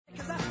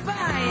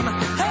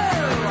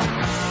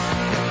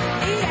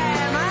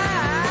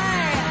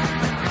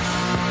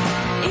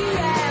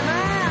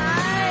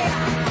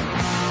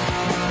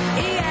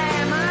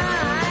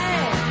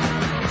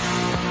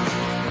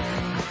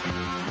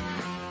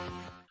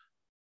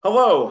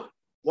Hello,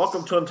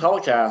 welcome to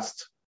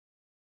Intellicast,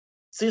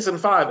 Season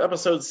 5,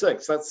 Episode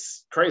 6.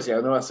 That's crazy. I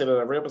know I say that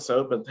every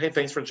episode, but hey,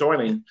 thanks for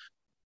joining.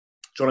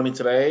 Joining me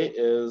today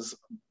is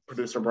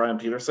producer Brian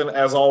Peterson.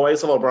 As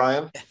always, hello,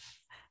 Brian.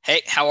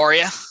 Hey, how are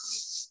you?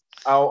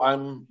 Oh,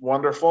 I'm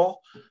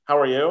wonderful. How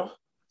are you?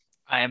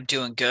 I am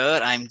doing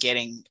good. I'm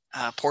getting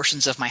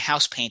portions of my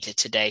house painted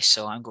today,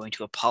 so I'm going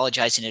to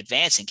apologize in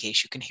advance in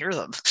case you can hear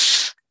them.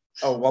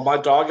 Oh, well, my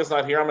dog is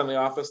not here. I'm in the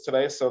office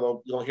today,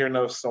 so you'll hear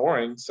no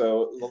snoring.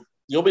 So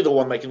you'll be the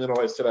one making the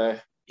noise today.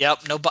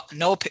 Yep,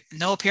 no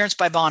appearance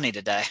by Bonnie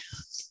today.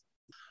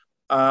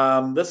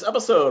 This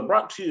episode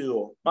brought to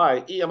you by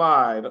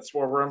EMI. That's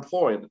where we're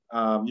employed.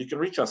 You can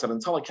reach us at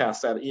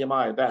Intellicast at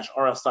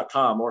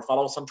EMI-RS.com or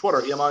follow us on Twitter,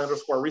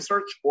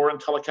 EMI_research or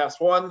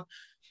Intellicast1.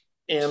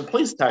 And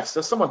please text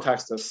us. Someone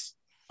text us,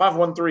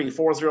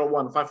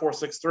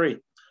 513-401-5463.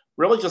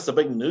 Really just a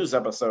big news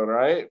episode,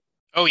 right?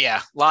 Oh,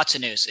 yeah, lots of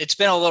news. It's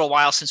been a little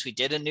while since we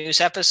did a news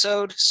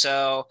episode,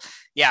 so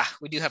yeah,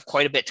 we do have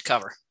quite a bit to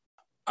cover.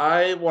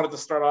 I wanted to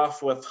start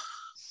off with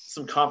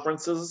some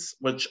conferences,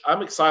 which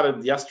I'm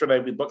excited. Yesterday,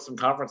 we booked some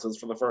conferences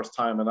for the first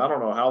time, and I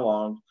don't know how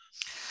long.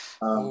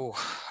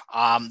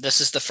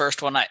 This is the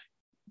first one.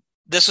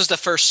 This was the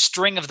first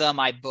string of them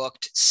I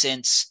booked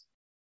since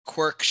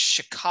Quirk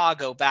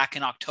Chicago back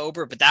in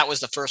October, but that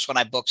was the first one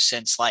I booked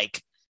since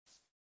like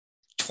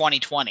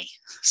 2020.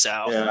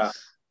 So yeah.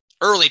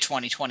 Early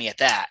 2020 at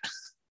that.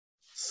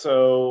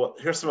 So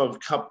here's some of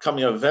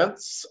upcoming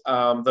events.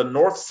 The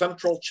North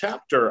Central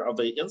chapter of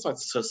the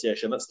Insights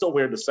Association. That's still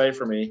weird to say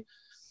for me.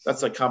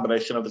 That's a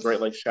combination of the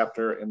Great Lakes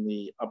chapter and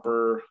the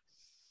Upper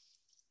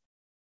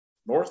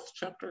North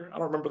chapter. I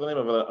don't remember the name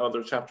of the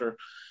other chapter.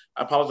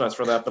 I apologize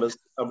for that, but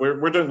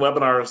we're doing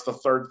webinars the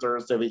third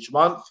Thursday of each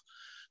month.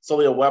 So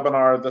we'll be a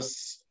webinar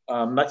this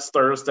next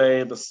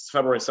Thursday, this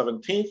February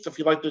 17th, if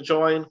you'd like to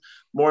join.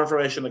 More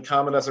information to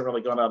come. It hasn't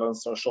really gone out on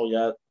social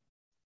yet.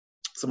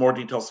 Some more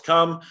details to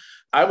come.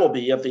 I will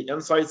be at the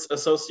Insights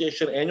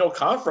Association annual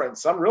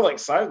conference. I'm really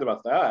excited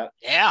about that.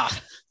 Yeah.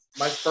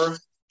 My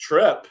first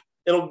trip.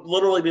 It'll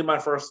literally be my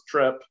first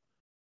trip,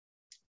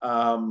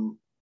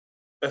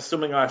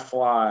 assuming I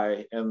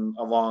fly in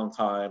a long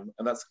time.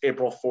 And that's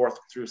April 4th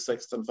through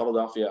 6th in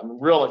Philadelphia.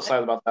 I'm real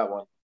excited about that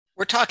one.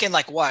 We're talking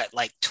like what,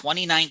 like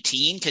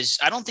 2019? Because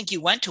I don't think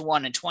you went to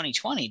one in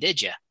 2020,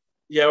 did you?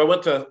 Yeah, I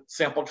went to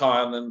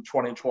SampleCon in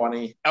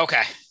 2020.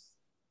 Okay.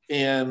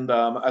 And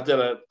I did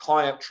a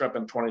client trip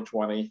in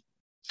 2020.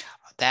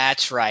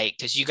 That's right,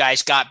 because you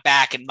guys got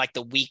back and like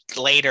the week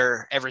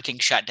later, everything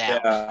shut down.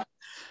 Yeah.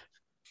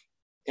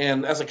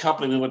 And as a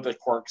company, we went to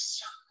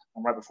Quirks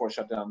right before it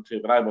shut down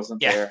too, but I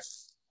wasn't there.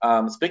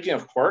 Speaking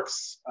of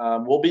Quirks,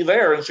 we'll be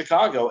there in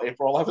Chicago,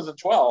 April 11th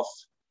and 12th.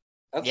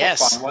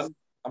 That's a fun one.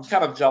 I'm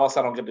kind of jealous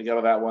I don't get to go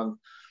to that one.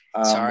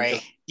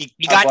 Sorry.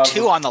 You got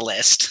two on the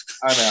list.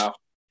 I know.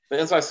 The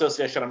Insight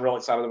Association I'm real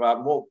excited about,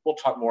 and we'll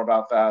talk more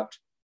about that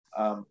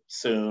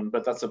soon,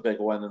 but that's a big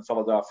one in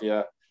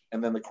Philadelphia.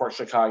 And then the Quirk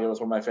Chicago is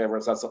one of my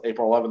favorites. That's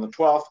April 11th and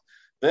 12th.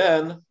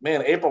 Then,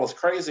 man, April is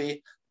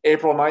crazy.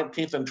 April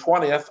 19th and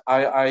 20th,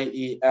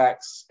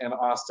 IIEX in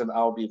Austin.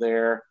 I'll be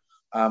there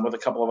with a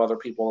couple of other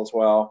people as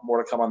well.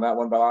 More to come on that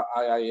one, but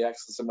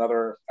IIEX is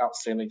another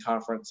outstanding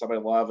conference that I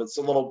love. It's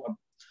a little,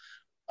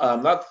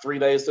 not 3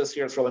 days this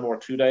year. It's really more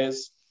 2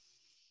 days,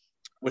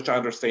 which I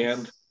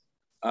understand.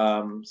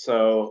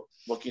 So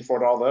looking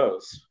forward to all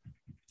those.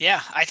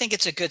 Yeah, I think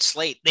it's a good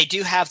slate. They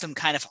do have them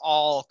kind of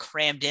all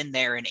crammed in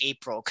there in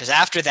April, because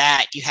after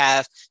that,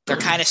 they're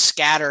kind of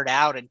scattered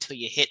out until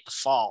you hit the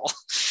fall.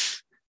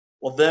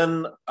 Well,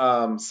 then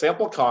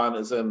SampleCon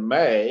is in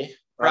May,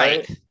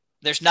 right?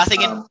 There's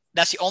nothing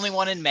that's the only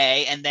one in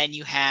May. And then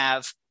you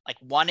have like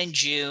one in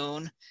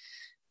June.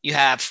 You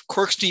have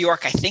Quirks New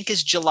York, I think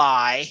is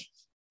July.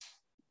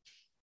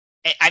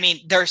 I mean,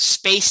 they're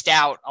spaced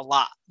out a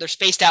lot. They're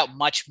spaced out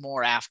much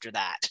more after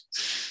that.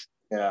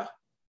 Yeah.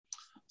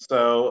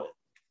 So,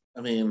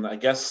 I mean, I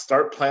guess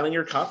start planning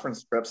your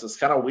conference trips. It's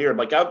kind of weird.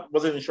 Like, I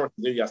wasn't even sure what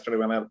to do yesterday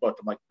when I had a book.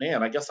 I'm like,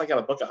 man, I guess I got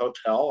to book a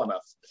hotel and a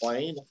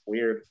plane. That's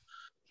weird.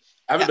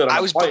 I haven't been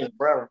on a plane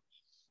forever.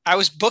 I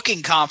was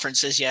booking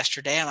conferences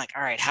yesterday. I'm like,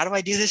 all right, how do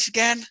I do this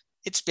again?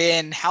 It's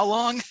been how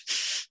long?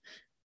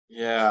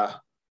 Yeah.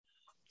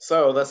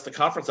 So that's the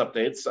conference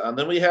updates. And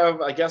then we have,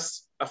 I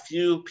guess, a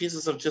few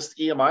pieces of just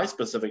EMI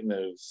specific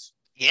news.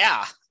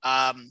 Yeah.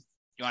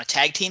 You want to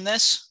tag team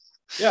this?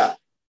 Yeah.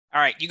 All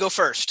right, you go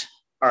first.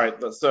 All right.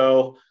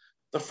 So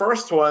the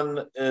first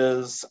one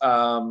is,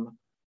 I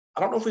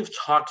don't know if we've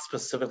talked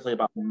specifically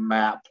about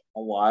MAP a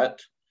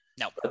lot.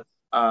 No. But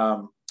a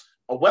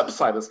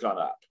website has gone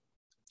up,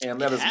 and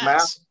that is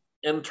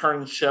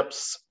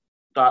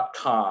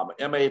mapinternships.com,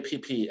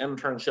 M-A-P-P,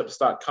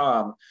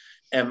 internships.com.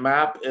 And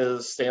MAP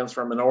stands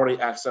for Minority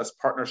Access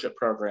Partnership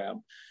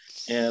Program.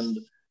 And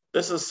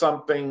this is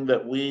something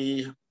that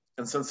we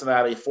in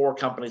Cincinnati, 4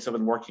 companies have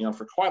been working on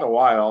for quite a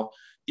while.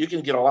 You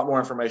can get a lot more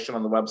information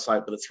on the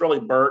website, but it's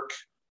really Burke,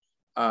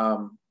 a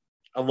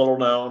little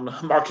known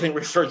marketing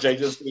research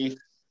agency,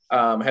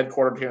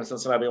 headquartered here in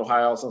Cincinnati,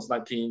 Ohio since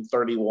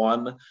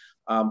 1931.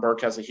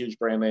 Burke has a huge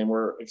brand name.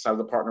 We're excited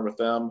to partner with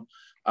them.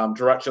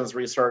 Directions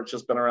Research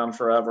has been around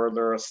forever.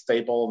 They're a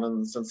staple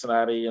in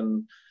Cincinnati,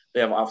 and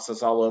they have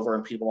offices all over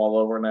and people all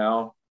over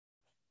now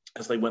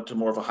as they went to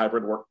more of a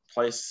hybrid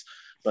workplace.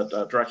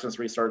 But Directions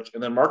Research,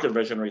 and then Market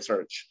Vision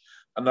Research,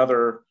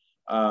 another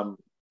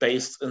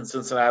based in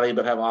Cincinnati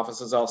but have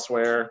offices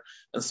elsewhere.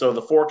 And so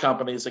the four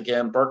companies,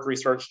 again, Burke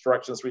Research,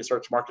 Directions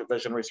Research, Market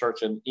Vision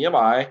Research, and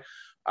EMI,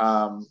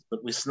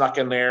 but we snuck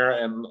in there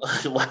and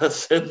let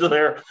us into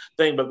their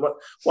thing. But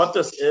what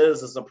this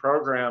is a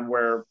program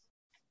where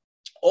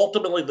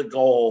ultimately the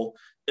goal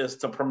is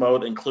to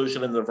promote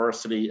inclusion and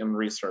diversity in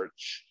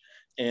research.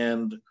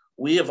 And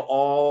we have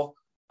all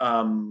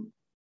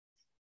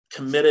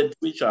committed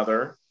to each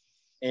other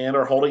and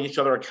are holding each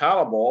other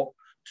accountable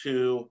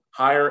to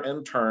hire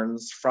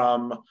interns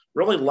from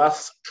really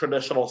less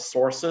traditional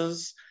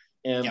sources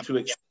and to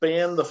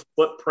expand the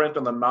footprint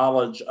and the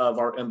knowledge of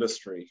our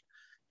industry.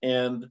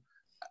 And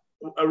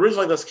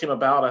originally this came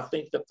about, I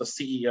think that the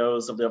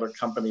CEOs of the other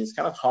companies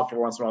kind of talked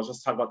every once in a while,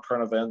 just talk about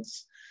current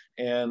events.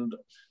 And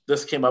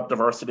this came up,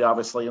 diversity,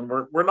 obviously. And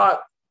we're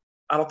not,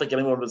 I don't think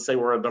anyone would say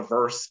we're a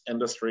diverse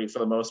industry for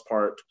the most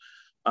part,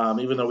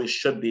 even though we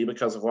should be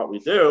because of what we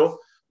do.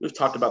 We've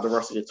talked about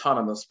diversity a ton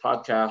on this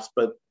podcast,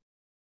 but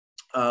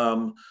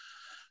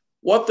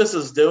what this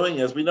is doing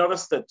is we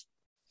noticed that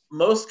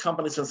most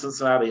companies in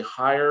Cincinnati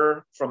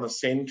hire from the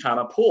same kind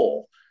of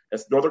pool.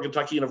 It's Northern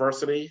Kentucky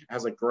University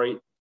has a great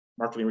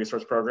marketing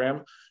research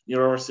program,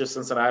 University of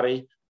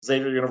Cincinnati,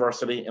 Xavier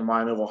University, and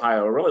Miami of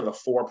Ohio are really the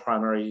four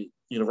primary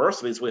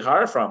universities we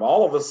hire from.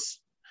 All of us,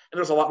 and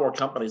there's a lot more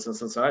companies in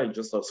Cincinnati,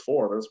 just those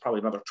four. There's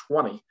probably another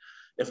 20,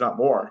 if not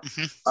more.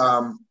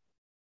 Mm-hmm.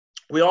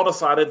 We all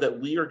decided that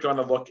we are going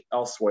to look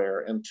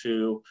elsewhere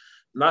into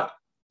not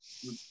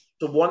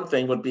the one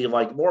thing would be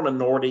like more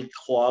minority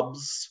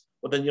clubs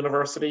within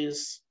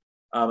universities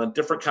and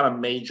different kind of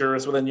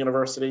majors within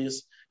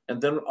universities.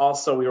 And then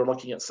also we were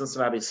looking at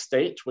Cincinnati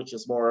State, which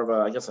is more of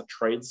a, I guess, a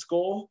trade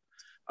school.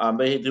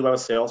 They do have a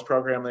sales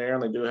program there,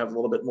 and they do have a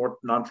little bit more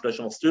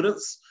non-traditional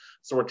students.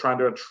 So we're trying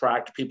to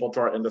attract people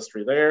to our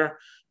industry there.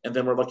 And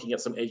then we're looking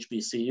at some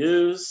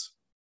HBCUs.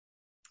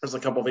 There's a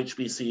couple of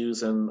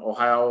HBCUs in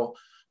Ohio,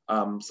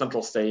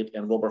 Central State,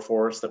 and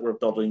Wilberforce that we're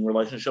building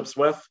relationships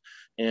with.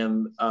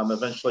 And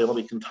eventually it'll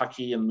be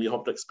Kentucky, and we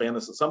hope to expand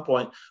this at some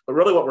point. But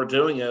really what we're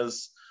doing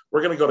is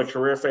we're going to go to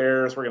career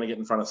fairs. We're going to get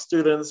in front of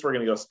students. We're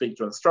going to go speak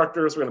to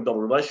instructors. We're going to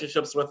build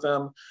relationships with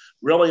them.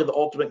 Really, the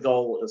ultimate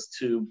goal is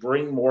to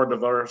bring more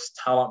diverse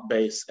talent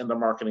base into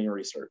marketing and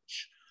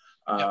research.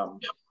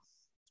 What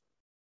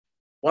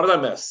did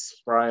I miss,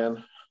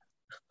 Brian?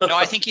 No,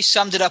 I think you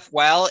summed it up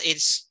well.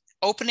 It's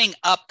opening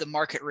up the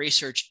market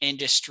research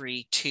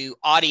industry to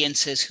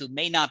audiences who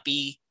may not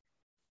be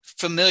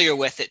familiar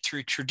with it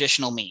through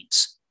traditional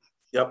means.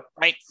 Yep.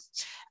 Right.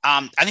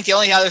 I think the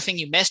only other thing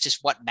you missed is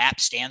what MAP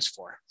stands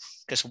for,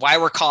 because why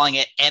we're calling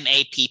it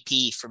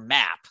MAPP for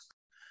MAP.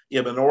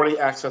 Yeah, Minority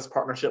Access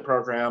Partnership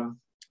Program.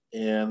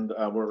 And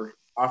we're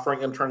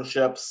offering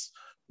internships.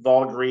 They've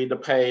all agreed to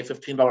pay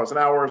 $15 an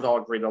hour. They've all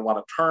agreed to a lot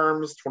of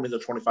terms, 20 to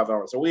 25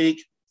 hours a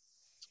week.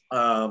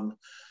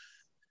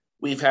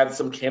 We've had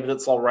some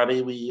candidates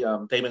already.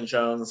 Damon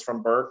Jones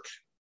from Burke,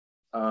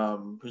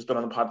 who's been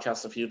on the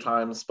podcast a few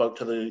times, spoke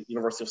to the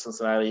University of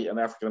Cincinnati, an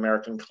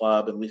African-American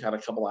club, and we've had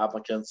a couple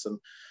applicants. And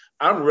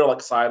I'm real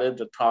excited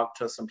to talk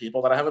to some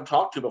people that I haven't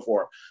talked to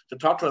before, to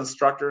talk to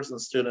instructors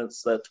and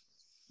students that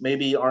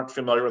maybe aren't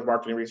familiar with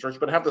marketing research,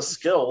 but have the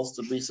skills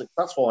to be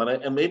successful in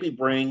it and maybe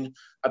bring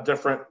a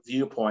different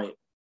viewpoint.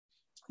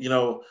 You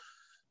know,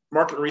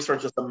 market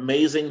research is an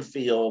amazing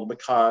field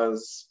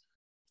because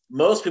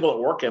most people that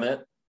work in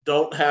it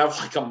don't have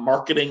like a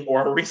marketing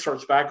or a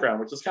research background,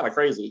 which is kind of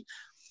crazy.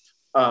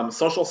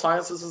 Social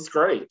sciences is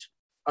great.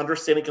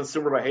 Understanding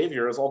consumer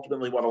behavior is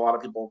ultimately what a lot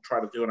of people try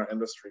to do in our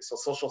industry. So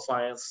social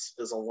science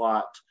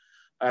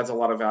adds a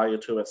lot of value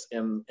to it.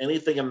 And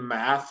anything in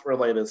math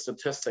related,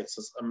 statistics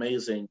is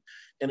amazing.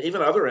 And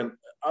even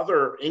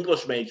other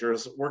English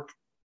majors work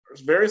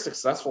very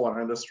successful in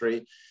our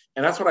industry.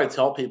 And that's what I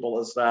tell people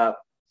is that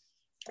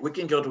we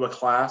can go to a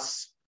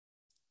class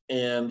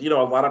and,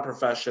 a lot of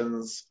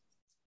professions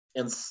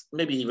and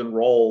maybe even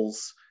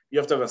roles, you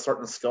have to have a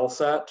certain skill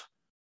set.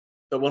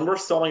 But when we're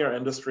selling our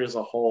industry as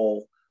a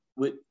whole,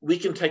 we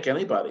can take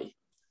anybody.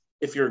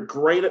 If you're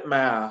great at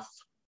math,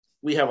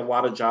 we have a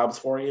lot of jobs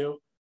for you.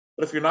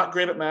 But if you're not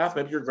great at math,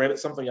 maybe you're great at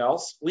something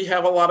else, we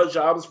have a lot of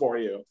jobs for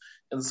you.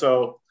 And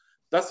so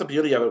that's the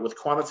beauty of it with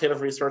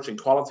quantitative research and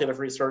qualitative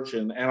research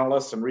and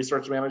analysts and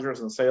research managers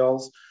and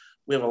sales.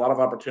 We have a lot of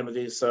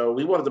opportunities. So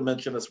we wanted to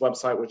mention this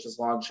website, which is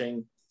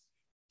launching.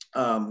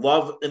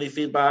 Love any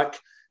feedback,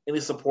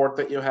 any support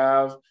that you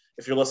have.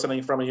 If you're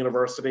listening from a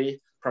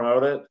university,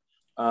 promote it.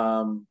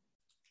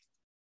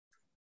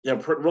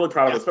 Really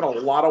proud of it. It's been a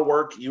lot of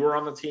work. You were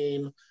on the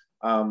team.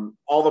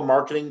 All the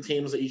marketing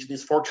teams at each of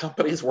these four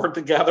companies work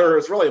together.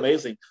 It's really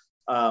amazing.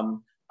 A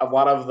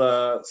lot of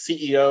the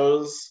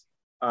CEOs,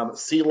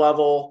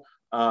 C-level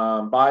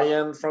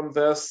buy-in from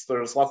this.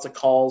 There's lots of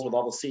calls with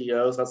all the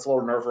CEOs. That's a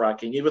little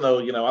nerve-wracking, even though,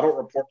 I don't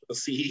report to the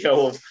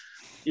CEO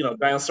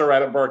Diane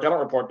Surratt at Burke. I don't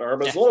report to her,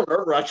 but it's a little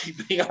nerve-wracking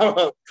being on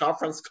a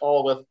conference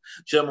call with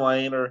Jim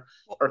Lane or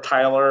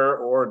Tyler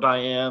or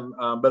Diane.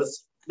 But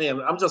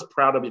I'm just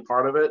proud to be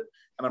part of it,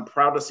 and I'm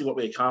proud to see what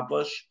we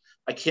accomplish.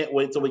 I can't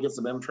wait till we get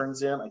some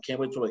interns in. I can't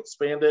wait till we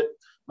expand it.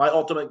 My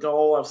ultimate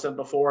goal, I've said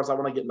before, is I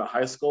want to get into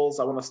high schools.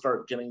 I want to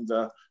start getting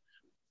to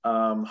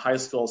high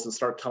schools and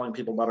start telling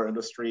people about our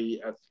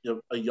industry at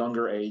a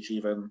younger age,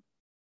 even.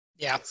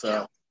 Yeah.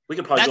 So we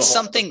could probably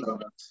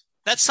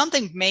That's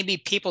something maybe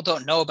people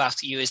don't know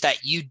about you, is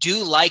that you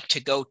do like to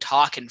go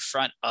talk in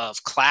front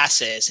of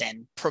classes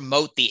and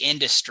promote the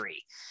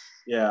industry.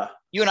 Yeah.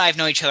 You and I have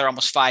known each other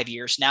almost 5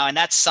 years now, and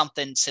that's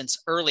something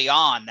since early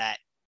on that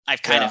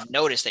I've kind of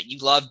noticed that you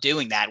love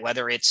doing that,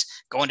 whether it's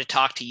going to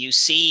talk to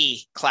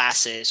UC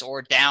classes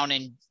or down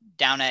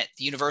at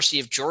the University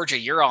of Georgia,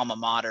 your alma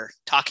mater,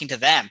 talking to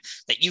them,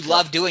 that you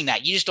love doing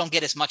that. You just don't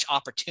get as much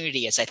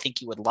opportunity as I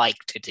think you would like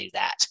to do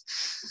that.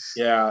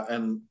 Yeah.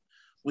 And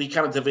we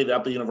kind of divided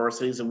up the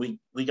universities, and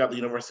we got the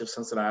University of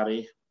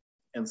Cincinnati.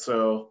 And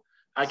so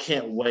I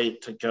can't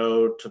wait to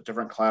go to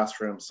different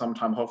classrooms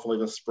sometime, hopefully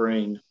this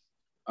spring,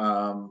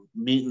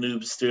 meet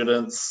new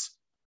students,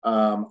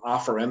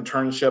 offer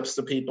internships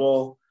to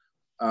people.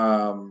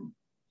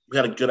 We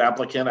had a good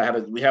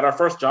applicant. We had our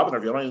first job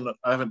interview.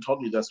 I haven't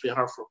told you this. We had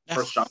our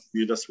first job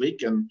interview this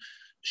week, and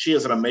she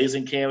is an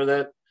amazing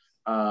candidate.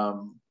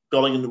 We're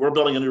building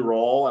a new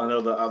role. I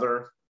know the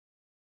other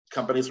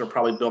companies are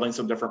probably building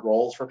some different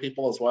roles for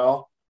people as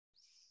well.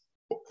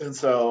 And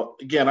so,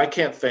 again, I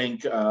can't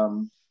thank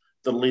the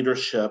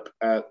leadership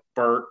at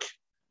Burke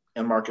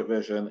and Market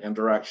Vision and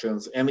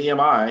Directions and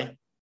EMI.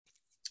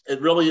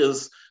 It really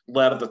is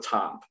led at the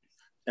top.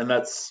 And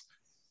that's,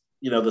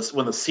 this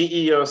when the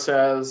CEO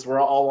says we're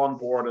all on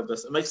board of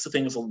this, it makes the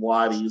things a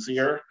lot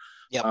easier.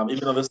 Yep.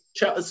 Even though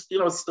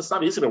it's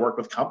not easy to work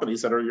with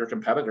companies that are your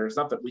competitors.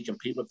 Not that we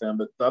compete with them,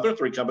 but the other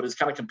three companies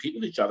kind of compete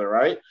with each other,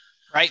 right?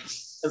 Right.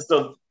 And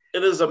so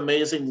it is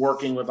amazing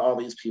working with all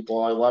these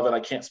people. I love it. I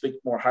can't speak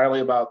more highly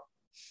about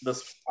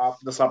this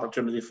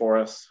opportunity for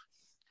us.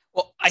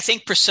 Well, I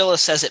think Priscilla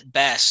says it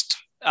best.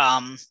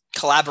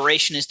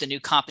 Collaboration is the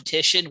new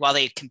competition. While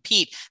they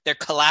compete, they're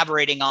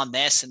collaborating on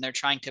this, and they're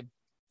trying to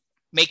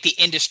make the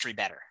industry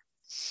better.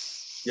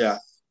 Yeah.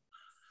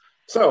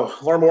 So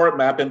learn more at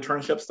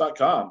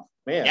mapinternships.com.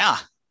 Man. Yeah.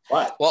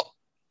 What? Well,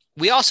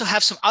 we also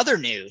have some other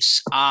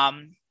news.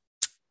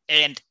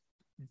 And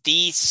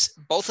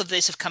both of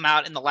these have come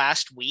out in the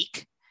last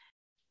week.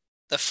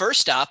 The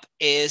first up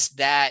is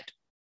that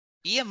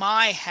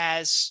EMI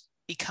has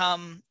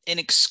become an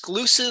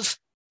exclusive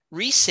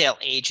resale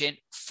agent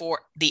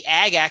for the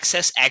Ag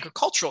Access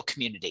agricultural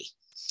community.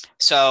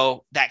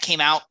 So that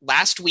came out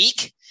last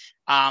week.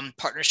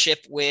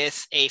 Partnership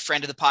with a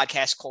friend of the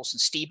podcast, Colson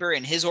Stieber,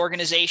 and his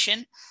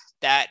organization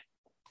that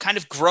kind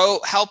of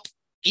help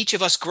each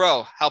of us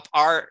grow, help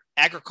our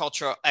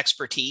agricultural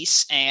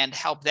expertise, and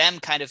help them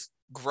kind of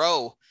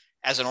grow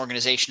as an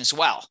organization as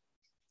well.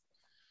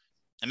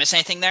 Did I miss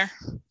anything there?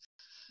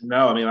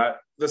 No, I mean,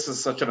 this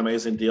is such an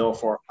amazing deal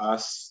for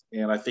us.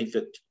 And I think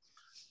that,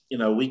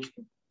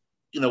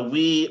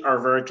 we are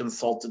very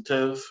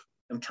consultative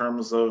in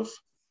terms of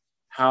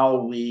how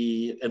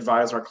we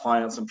advise our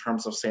clients in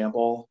terms of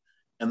sample.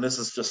 And this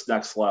is just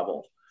next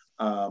level.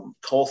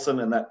 Colson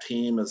and that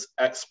team is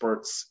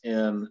experts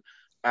in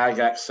ag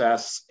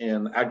access,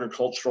 in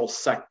agricultural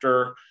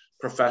sector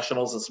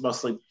professionals.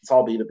 It's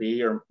all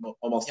B2B or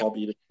almost all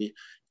B2B.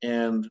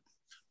 And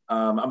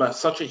I'm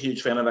such a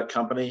huge fan of that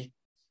company.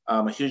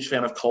 I'm a huge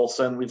fan of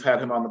Colson. We've had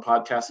him on the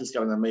podcast. He's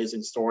got an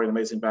amazing story, an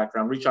amazing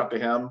background. Reach out to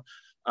him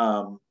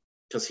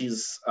because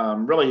he's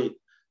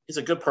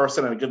a good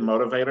person and a good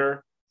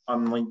motivator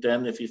on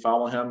LinkedIn. If you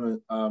follow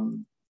him,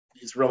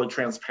 he's really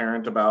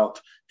transparent about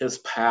his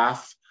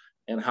path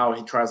and how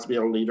he tries to be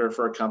a leader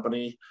for a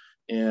company.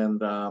 And,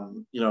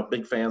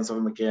 big fans of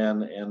him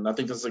again. And I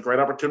think this is a great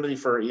opportunity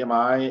for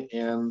EMI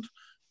and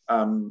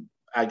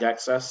Ag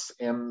Access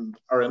and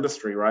our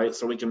industry, right?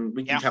 So we can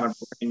kind of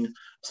bring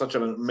such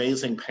an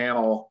amazing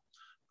panel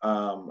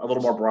a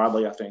little more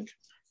broadly, I think.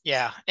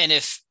 Yeah. And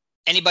if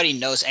anybody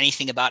knows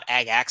anything about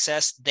Ag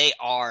Access, they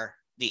are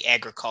the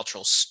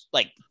agricultural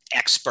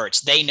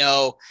experts. They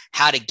know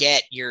how to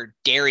get your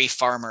dairy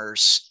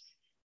farmers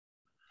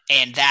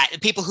and that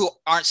people who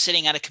aren't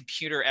sitting at a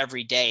computer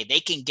every day, they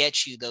can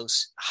get you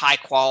those high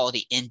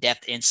quality,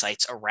 in-depth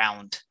insights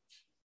around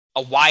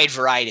a wide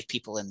variety of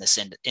people in this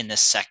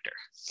sector.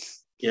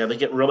 Yeah, they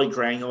get really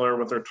granular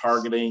with their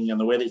targeting, and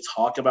the way they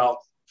talk about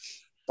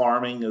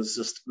farming is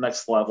just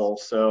next level.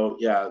 So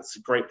yeah, it's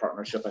a great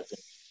partnership, I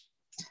think.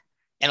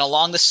 And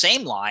along the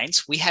same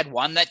lines, we had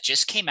one that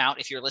just came out,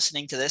 if you're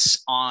listening to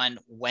this on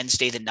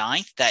Wednesday the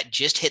 9th, that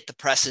just hit the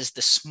presses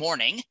this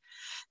morning,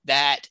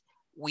 that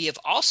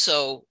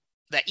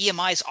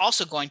EMI is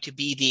also going to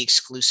be the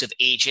exclusive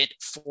agent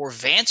for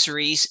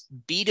Vansary's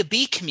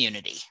B2B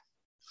community.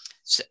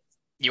 So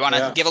you want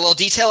to give a little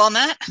detail on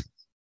that?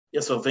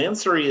 Yeah, so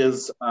Vansary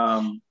is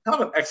kind of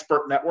an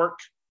expert network,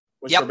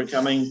 which are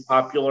becoming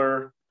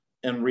popular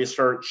in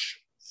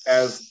research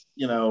as,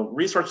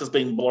 research is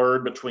being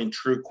blurred between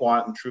true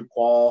quant and true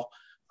qual,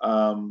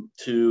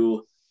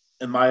 to,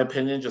 in my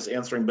opinion, just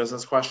answering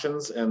business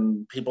questions.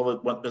 And people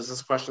that want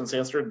business questions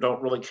answered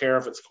don't really care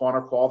if it's quant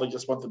or qual. They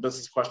just want the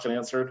business question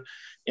answered.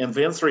 And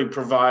Vansary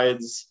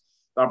provides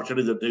the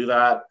opportunity to do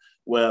that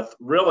with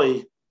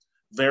really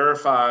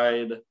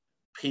verified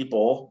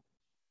people,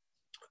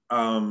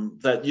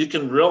 that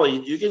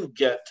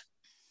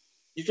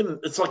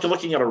it's like you're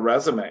looking at a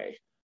resume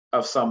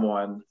of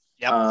someone.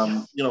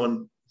 Yep.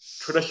 In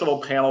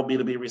traditional panel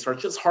B2B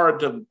research, it's hard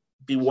to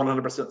be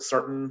 100%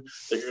 certain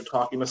that you're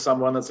talking to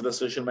someone that's a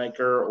decision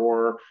maker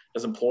or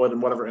is employed in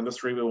whatever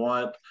industry we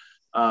want,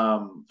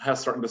 has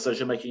certain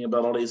decision-making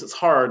abilities. It's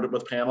hard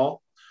with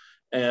panel,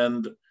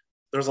 and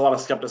there's a lot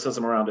of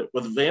skepticism around it.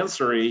 With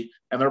Vansary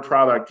and their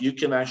product, you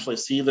can actually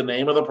see the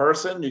name of the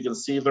person, you can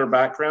see their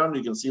background,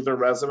 you can see their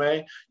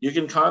resume, you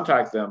can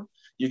contact them.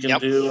 You can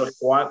do a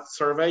quant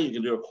survey, you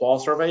can do a qual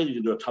survey, you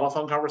can do a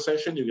telephone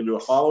conversation, you can do a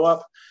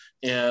follow-up,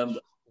 and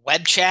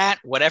web chat,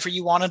 whatever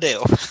you want to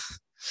do.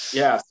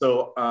 Yeah,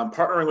 so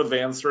partnering with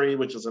Vansary,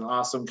 which is an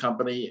awesome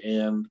company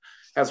and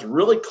has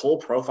really cool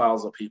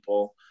profiles of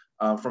people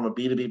from a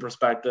B2B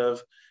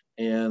perspective.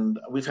 And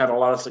we've had a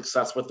lot of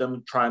success with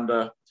them trying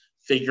to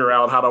figure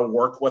out how to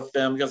work with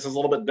them, because it's a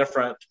little bit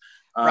different.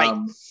 Right.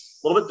 A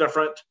little bit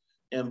different.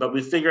 But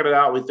we figured it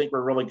out. We think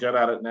we're really good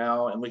at it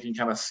now, and we can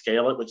kind of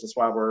scale it, which is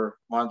why we're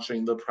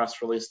launching the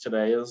press release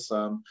today.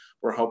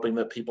 We're hoping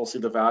that people see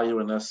the value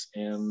in this,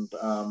 and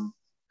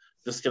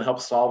this can help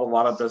solve a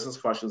lot of business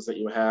questions that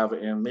you have,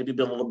 and maybe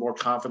be a little more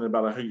confident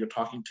about who you're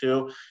talking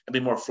to, and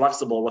be more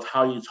flexible with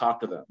how you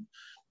talk to them.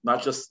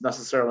 Not just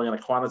necessarily in a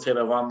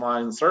quantitative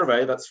online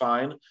survey, that's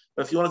fine.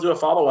 But if you want to do a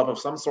follow-up of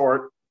some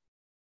sort,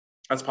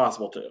 that's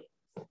possible too.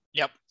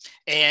 Yep.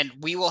 And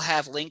we will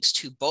have links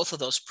to both of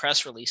those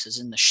press releases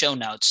in the show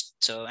notes.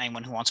 So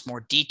anyone who wants more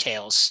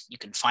details, you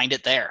can find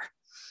it there.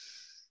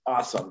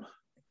 Awesome.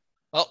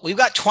 Well, we've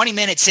got 20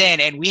 minutes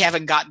in and we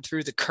haven't gotten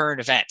through the current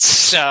events.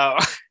 So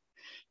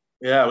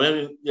yeah,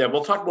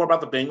 we'll talk more about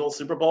the Bengals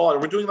Super Bowl. Are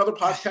we doing another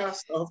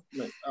podcast? Oh,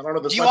 I don't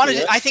know. Do you want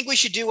to? I think we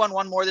should do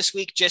one more this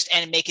week,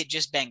 and make it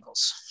just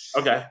Bengals.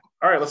 Okay.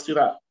 All right, let's do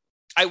that.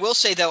 I will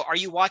say though, are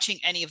you watching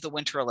any of the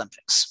Winter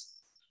Olympics?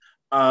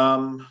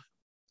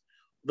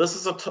 This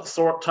is a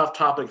tough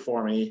topic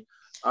for me.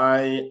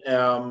 I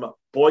am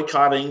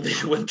boycotting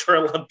the Winter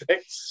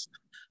Olympics.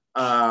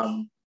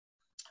 I'm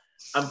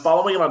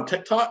following it on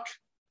TikTok.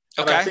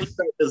 Okay. And I think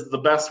that is the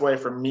best way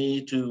for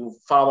me to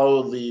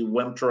follow the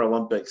Winter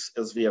Olympics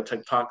is via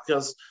TikTok,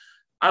 because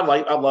I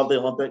love the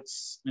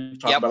Olympics. We've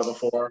talked about it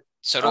before.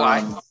 So do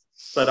I.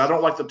 But I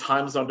don't like the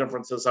time zone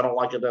differences. I don't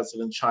like it as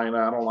in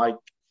China. I don't like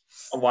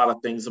a lot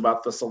of things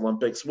about this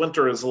Olympics.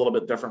 Winter is a little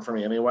bit different for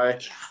me anyway.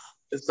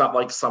 It's not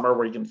like summer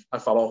where I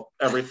follow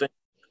everything.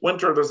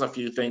 Winter, there's a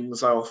few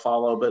things I'll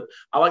follow, but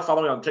I like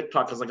following on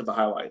TikTok because I get the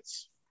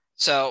highlights.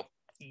 So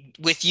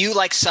with you,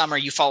 like summer,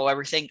 you follow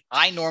everything.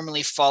 I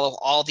normally follow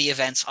all the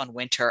events on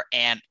winter.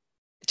 And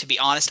to be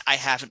honest, I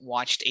haven't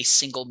watched a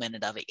single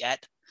minute of it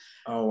yet.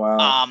 Oh,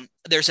 wow.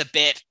 It's a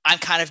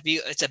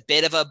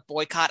bit of a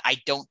boycott. I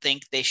don't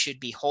think they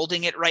should be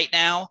holding it right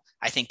now.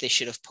 I think they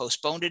should have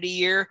postponed it a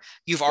year.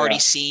 You've already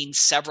seen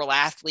several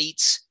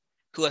athletes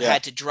who have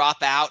had to drop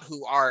out,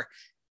 who are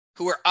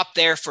up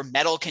there for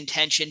medal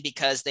contention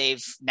because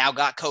they've now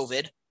got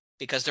COVID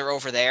because they're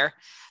over there.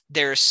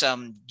 There's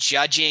some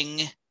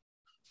judging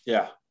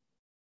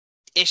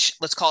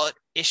let's call it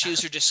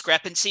issues or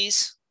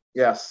discrepancies.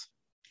 Yes.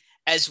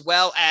 As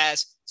well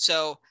as,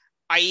 so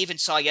I even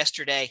saw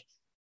yesterday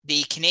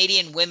the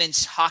Canadian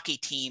women's hockey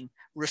team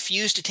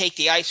refused to take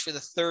the ice for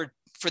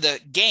the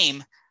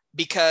game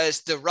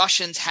because the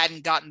Russians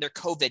hadn't gotten their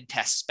COVID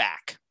tests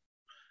back.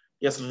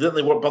 Yes, didn't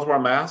they both wear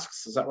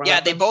masks? Is that right?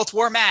 Yeah, they both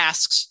wore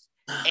masks.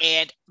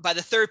 And by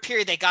the third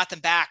period, they got them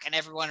back and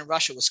everyone in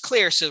Russia was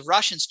clear. So the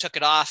Russians took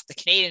it off. The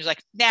Canadians were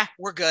like, nah,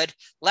 we're good.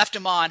 Left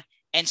them on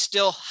and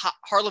still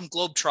Harlem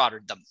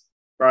Globetrotted them.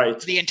 Right.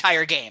 The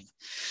entire game.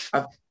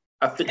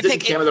 I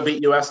think Canada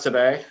beat U.S.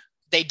 today?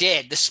 They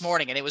did this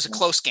morning, and it was a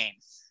close game.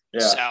 Yeah,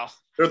 so,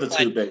 they're the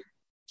two big.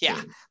 Yeah,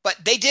 but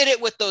they did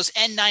it with those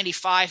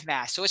N95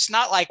 masks. So it's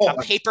not like a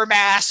paper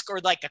mask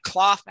or like a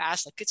cloth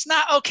mask. Like, it's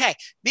not okay.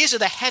 These are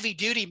the heavy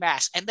duty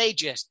masks, and they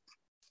just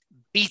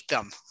beat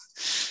them.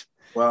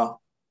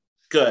 Well,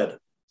 good.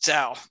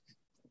 So,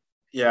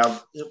 yeah,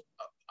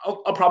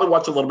 I'll probably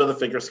watch a little bit of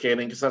figure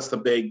skating because that's the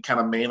big kind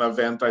of main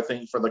event, I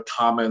think, for the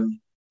common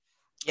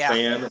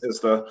fan. Is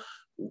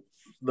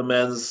the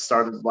men's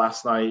started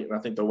last night, and I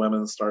think the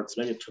women's starts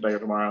maybe today or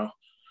tomorrow.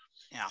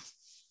 Yeah.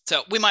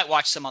 So we might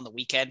watch some on the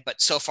weekend,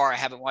 but so far I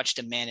haven't watched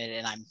a minute,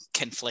 and I'm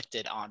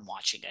conflicted on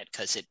watching it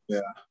because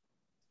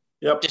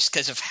just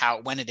because of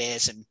when it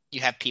is, and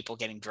you have people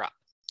getting dropped,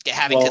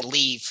 having to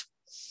leave.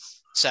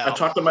 So I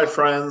talked to my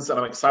friends, and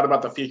I'm excited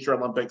about the future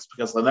Olympics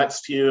because the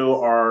next few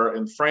are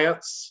in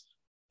France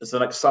is the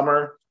next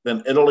summer,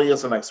 then Italy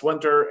is the next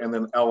winter, and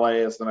then LA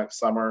is the next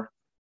summer.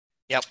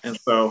 Yep. And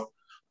so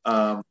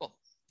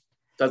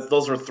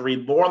those are three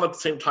more on the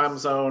same time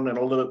zone and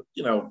a little,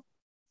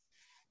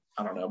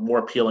 I don't know, more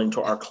appealing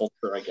to our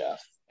culture, I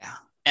guess. Yeah.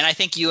 And I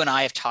think you and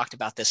I have talked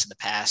about this in the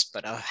past,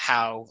 but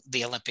how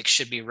the Olympics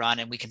should be run,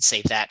 and we can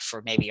save that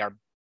for maybe our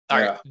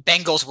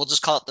Bengals. We'll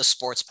just call it the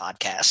sports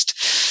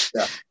podcast.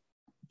 Yeah.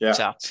 Yeah.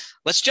 So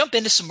let's jump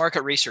into some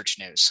market research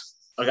news.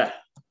 Okay.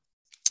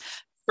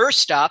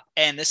 First up,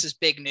 and this is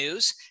big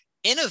news,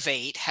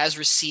 Innovate has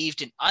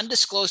received an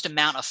undisclosed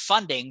amount of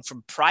funding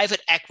from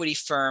private equity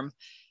firm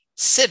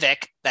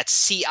Civic,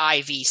 that's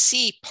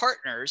CIVC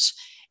Partners,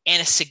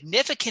 and a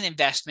significant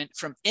investment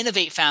from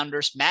Innovate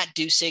founders Matt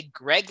Dusig,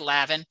 Greg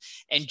Lavin,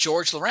 and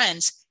George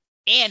Lorenz,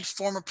 and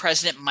former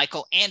President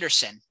Michael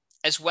Anderson,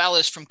 as well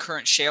as from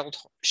current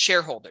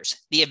shareholders.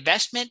 The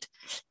investment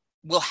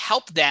will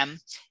help them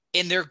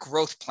in their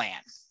growth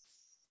plan.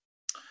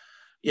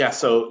 Yeah,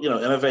 so,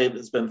 Innovate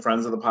has been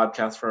friends of the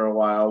podcast for a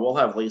while. We'll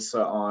have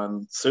Lisa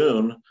on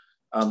soon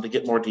to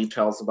get more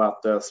details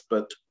about this.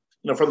 But,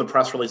 from the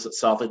press release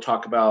itself, they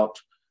talk about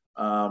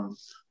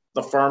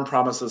the firm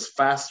promises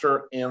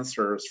faster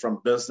answers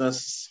from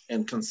business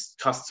and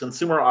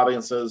consumer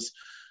audiences.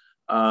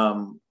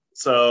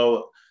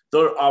 So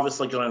they're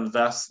obviously going to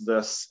invest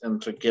this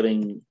into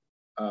getting,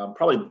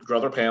 probably grow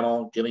their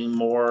panel, getting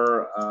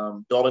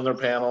more, building their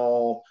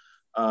panel,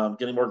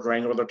 getting more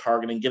granular with their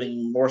targeting,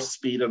 getting more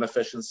speed and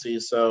efficiency.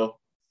 So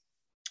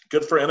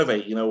good for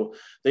Innovate.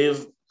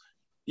 They've,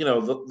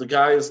 the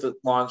guys that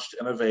launched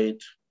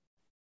Innovate,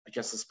 I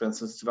guess it's been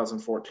since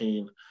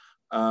 2014.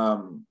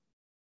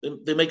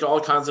 They make all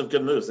kinds of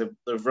good moves.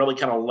 They've really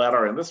kind of led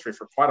our industry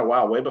for quite a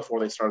while, way before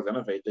they started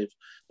Innovate.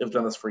 They've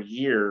done this for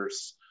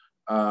years.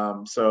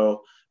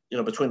 So,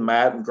 between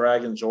Matt and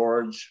Greg and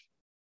George,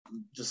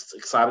 just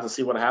excited to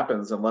see what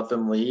happens and let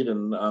them lead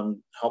and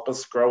help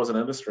us grow as an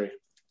industry.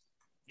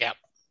 Yep,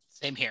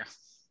 same here.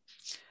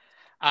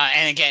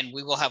 And again,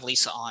 we will have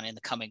Lisa on in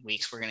the coming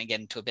weeks. We're going to get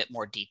into a bit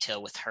more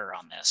detail with her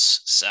on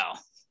this. So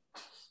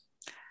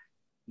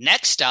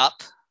next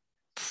up,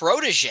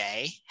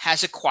 Protégé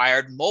has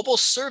acquired mobile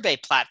survey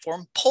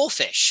platform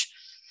Pollfish.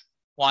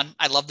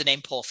 I love the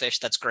name Pollfish.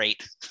 That's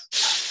great.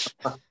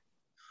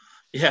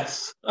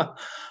 Yes.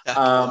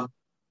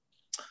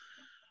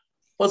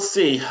 Let's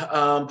see.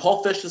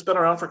 Pollfish has been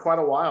around for quite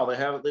a while.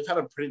 They've had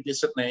a pretty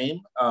decent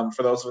name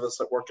for those of us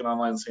that work in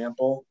online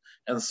sample,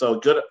 and so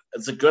good.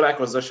 It's a good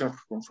acquisition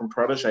from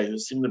Protégé, who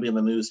seem to be in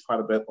the news quite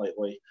a bit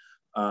lately.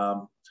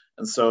 And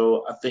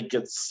so I think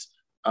it's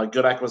a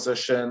good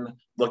acquisition.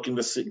 Looking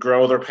to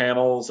grow their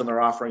panels and their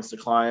offerings to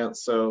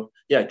clients. So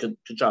yeah, good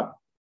job.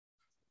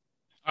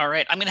 All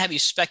right. I'm going to have you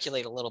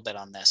speculate a little bit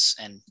on this,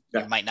 and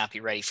you might not be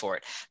ready for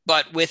it.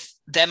 But with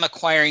them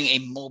acquiring a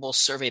mobile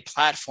survey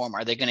platform,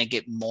 are they going to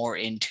get more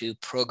into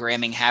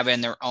programming, having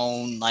their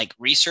own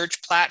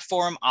research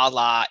platform a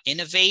la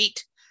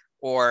Innovate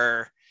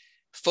or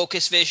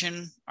Focus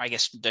Vision? I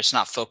guess there's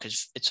not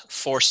Focus. It's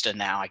Forsta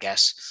now, I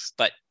guess,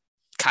 but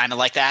kind of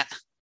like that.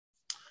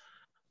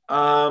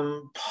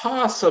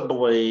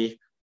 Possibly.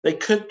 They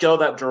could go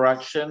that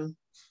direction.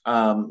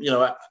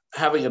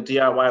 Having a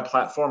DIY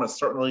platform is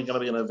certainly going to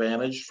be an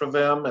advantage for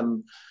them.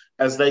 And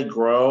as they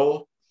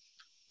grow,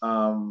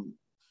 that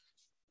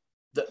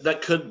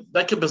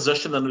could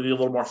position them to be a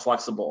little more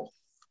flexible.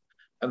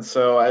 And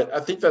so I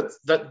think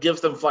that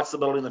gives them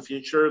flexibility in the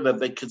future that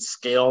they could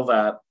scale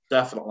that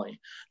definitely.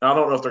 Now, I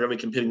don't know if they're going to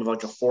be competing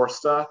with a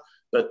Forsta,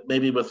 but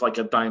maybe with a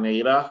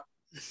Dynata.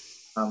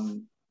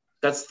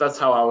 That's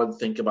how I would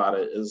think about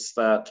it, is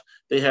that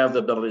they have the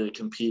ability to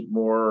compete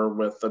more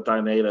with the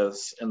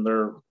Dynatas and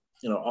their,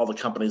 all the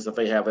companies that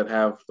they have that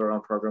have their own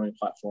programming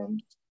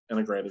platforms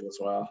integrated as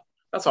well.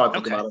 That's how I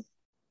think about it.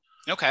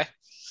 Okay.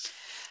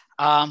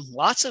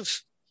 Lots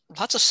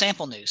of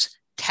sample news.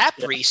 Tap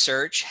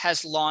Research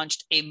has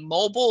launched a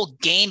mobile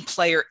game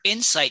player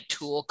insight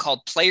tool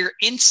called Player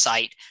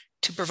Insight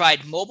to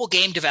provide mobile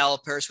game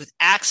developers with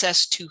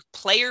access to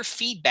player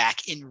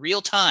feedback in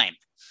real time.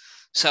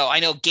 So I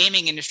know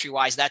gaming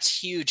industry-wise,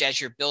 that's huge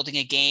as you're building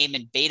a game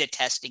and beta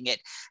testing it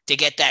to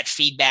get that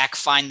feedback,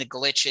 find the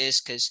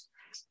glitches, because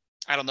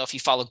I don't know if you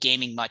follow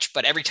gaming much,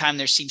 but every time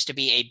there seems to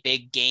be a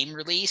big game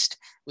released,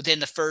 within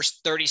the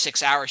first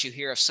 36 hours, you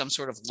hear of some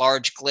sort of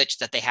large glitch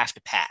that they have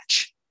to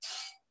patch.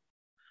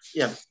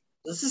 Yeah,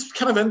 this is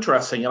kind of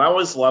interesting. And I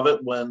always love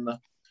it when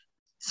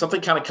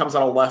something kind of comes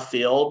out of left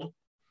field,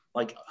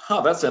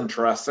 that's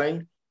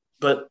interesting.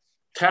 But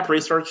Tap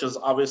Research has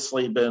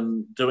obviously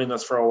been doing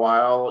this for a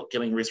while,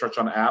 getting research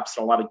on apps,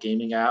 a lot of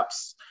gaming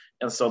apps.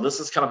 And so this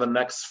is kind of the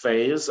next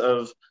phase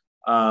of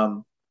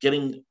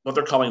getting what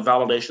they're calling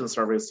validation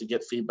surveys to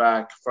get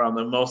feedback from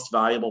the most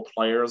valuable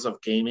players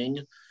of gaming.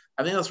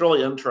 I think that's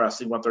really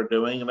interesting what they're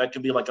doing. And that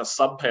could be like a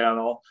sub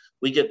panel.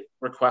 We get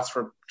requests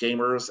for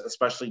gamers,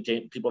 especially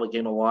people that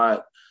game a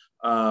lot,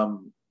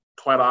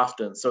 quite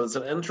often. So it's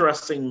an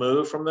interesting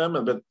move from them,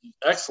 and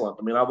excellent.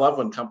 I mean, I love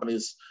when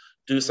companies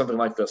do something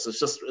like this.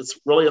 It's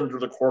really under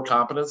the core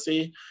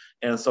competency.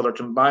 And so they're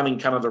combining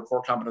kind of their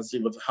core competency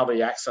with how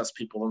they access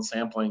people and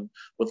sampling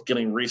with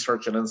getting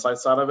research and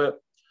insights out of it.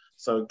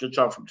 So good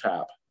job from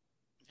Tap.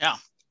 Yeah.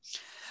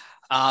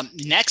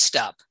 Next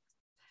up,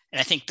 and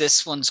I think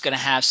this one's going to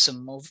have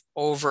some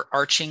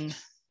overarching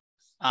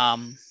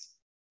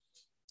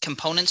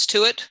components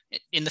to it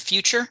in the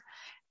future.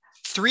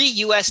 3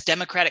 U.S.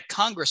 Democratic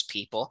Congress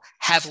people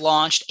have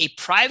launched a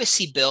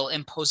privacy bill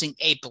imposing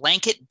a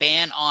blanket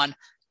ban on,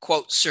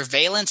 quote,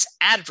 surveillance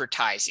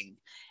advertising,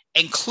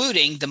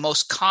 including the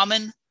most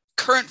common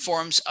current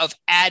forms of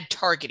ad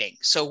targeting.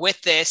 So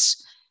with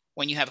this,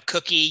 when you have a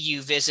cookie,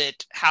 you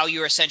visit how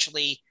you're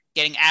essentially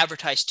getting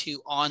advertised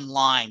to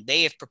online.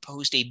 They have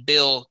proposed a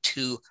bill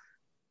to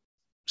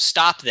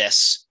stop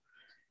this,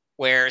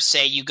 where,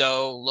 say, you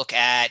go look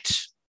at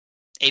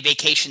a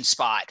vacation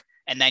spot,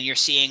 and then you're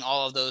seeing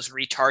all of those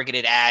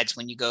retargeted ads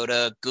when you go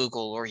to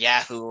Google or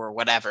Yahoo or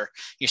whatever.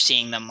 You're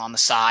seeing them on the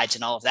sides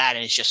and all of that,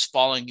 and it's just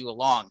following you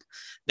along.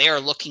 They are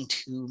looking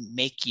to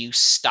make you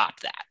stop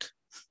that,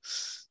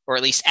 or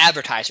at least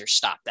advertisers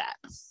stop that.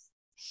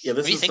 Yeah,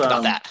 what do you think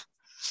about that?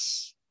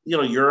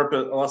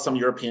 Europe, some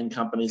European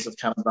companies have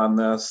kind of done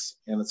this,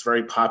 and it's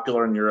very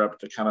popular in Europe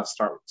to kind of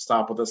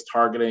stop with this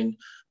targeting.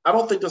 I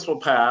don't think this will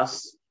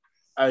pass.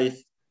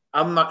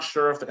 I'm not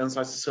sure if the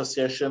Insights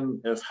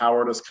Association, if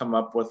Howard has come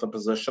up with a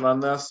position on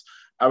this.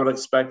 I would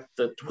expect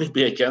that we'd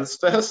be against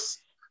this.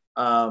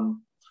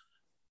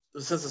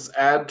 Since it's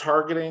ad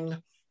targeting,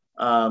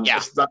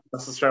 it's not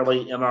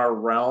necessarily in our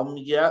realm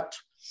yet,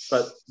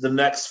 but the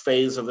next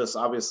phase of this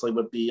obviously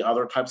would be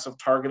other types of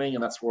targeting,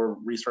 and that's where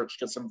research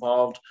gets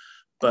involved.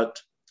 But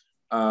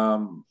I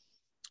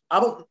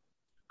don't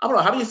know.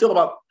 How do you feel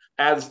about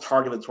ads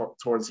targeted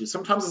towards you?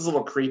 Sometimes it's a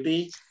little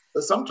creepy,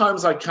 but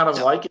sometimes I kind of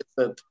like it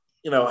that,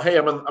 hey,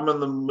 I'm in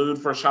the mood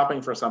for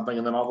shopping for something,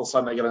 and then all of a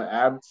sudden I get an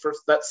ad for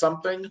that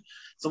something.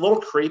 It's a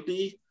little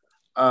creepy.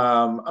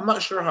 I'm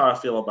not sure how I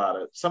feel about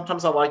it.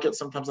 Sometimes I like it.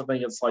 Sometimes I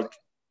think it's like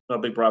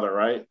Big Brother,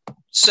 right?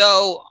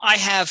 So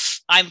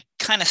I'm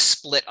kind of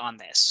split on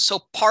this.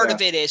 So part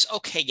of it is,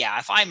 okay, yeah,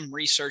 if I'm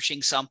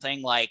researching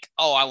something like,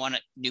 oh, I want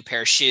a new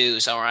pair of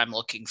shoes, or I'm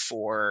looking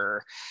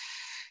for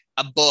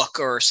a book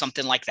or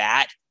something like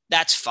that,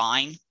 that's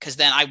fine. Because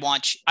then I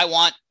want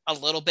a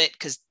little bit,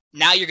 because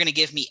now you're going to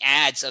give me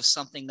ads of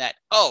something that,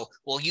 oh,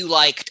 well, you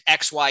liked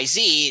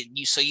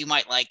XYZ, so you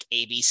might like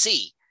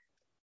ABC.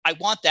 I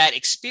want that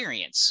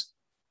experience.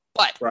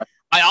 But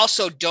I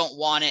also don't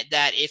want it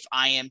that if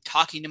I am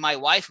talking to my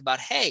wife about,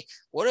 hey,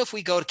 what if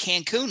we go to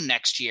Cancun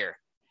next year?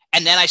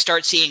 And then I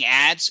start seeing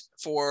ads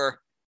for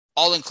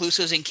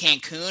all-inclusives in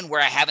Cancun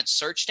where I haven't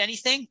searched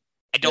anything.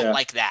 I don't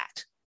like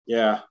that.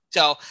 Yeah.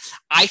 So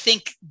I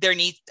think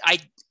I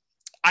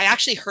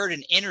actually heard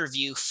an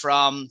interview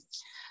from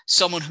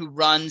someone who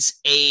runs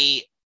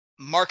a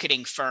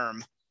marketing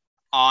firm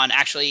on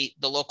actually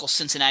the local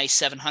Cincinnati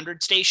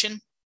 700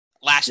 station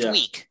last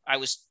week. I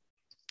was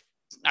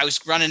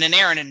running an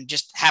errand and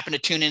just happened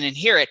to tune in and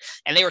hear it.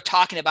 And they were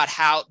talking about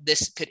how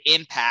this could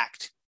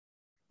impact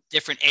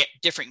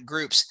different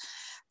groups,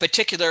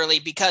 particularly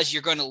because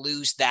you're going to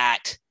lose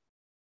that.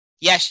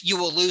 Yes, you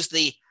will lose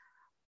the,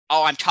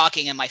 oh, I'm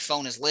talking and my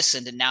phone is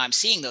listened and now I'm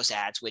seeing those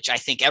ads, which I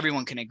think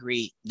everyone can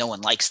agree no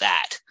one likes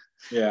that.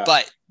 Yeah.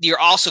 But you're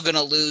also going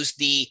to lose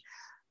the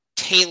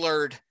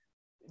tailored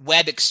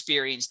web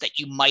experience that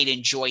you might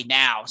enjoy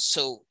now.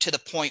 So to the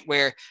point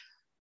where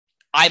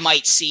I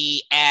might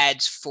see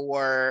ads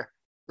for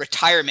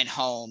retirement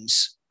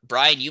homes.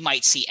 Brian, you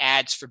might see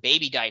ads for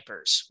baby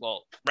diapers.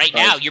 Well, right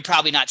now you're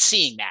probably not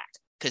seeing that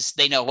because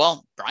they know,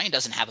 well, Brian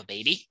doesn't have a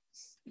baby.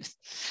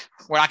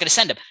 We're not going to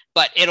send him.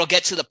 But it'll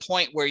get to the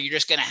point where you're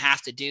just going to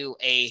have to do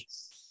a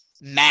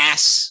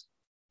mass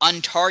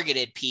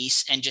untargeted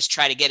piece and just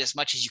try to get as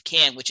much as you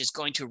can, which is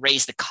going to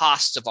raise the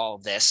costs of all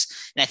of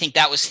this. And I think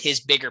that was his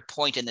bigger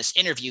point in this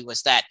interview,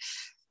 was that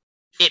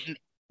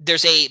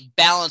there's a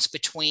balance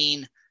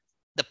between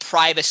the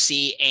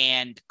privacy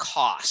and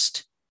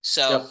cost.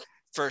 So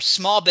for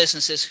small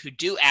businesses who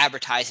do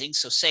advertising,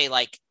 so say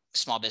like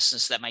small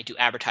business that might do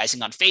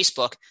advertising on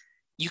Facebook,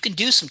 you can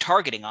do some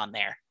targeting on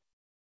there.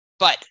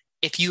 But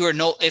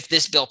if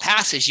this bill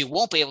passes, you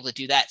won't be able to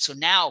do that. So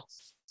now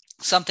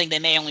something they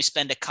may only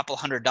spend a couple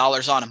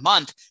 $100s on a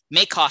month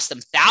may cost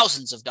them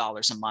thousands of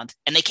dollars a month,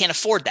 and they can't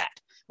afford that.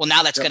 Well,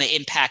 now that's going to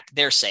impact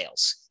their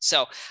sales.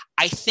 So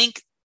I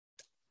think,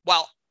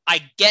 while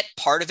I get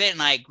part of it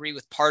and I agree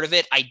with part of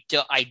it,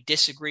 I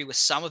disagree with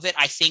some of it.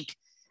 I think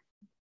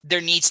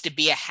there needs to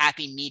be a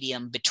happy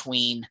medium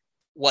between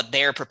what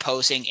they're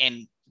proposing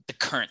and the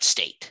current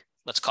state,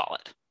 let's call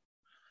it.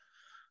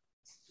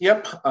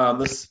 Yep.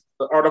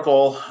 The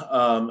article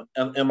on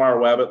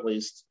MR Web, at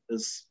least,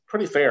 is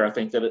pretty fair. I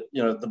think that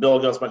the bill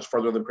goes much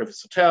further than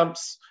previous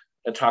attempts.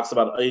 It talks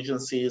about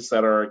agencies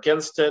that are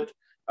against it.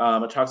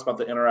 It talks about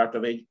the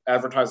Interactive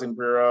Advertising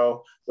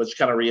Bureau, which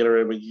kind of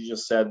reiterated what you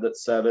just said, that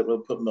said it will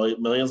put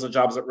millions of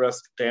jobs at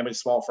risk, damage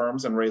small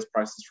firms, and raise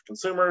prices for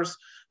consumers.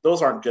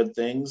 Those aren't good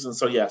things. And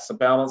so, yes, a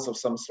balance of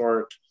some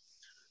sort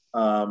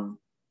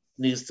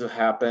needs to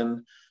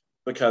happen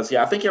because,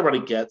 I think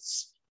everybody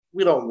gets,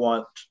 we don't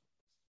want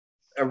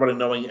everybody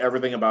knowing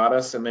everything about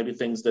us and maybe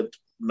things that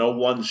no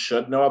one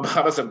should know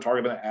about us and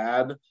target an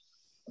ad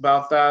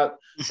about that,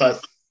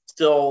 but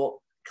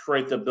still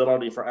create the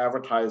ability for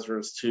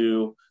advertisers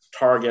to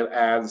target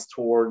ads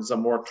towards a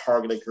more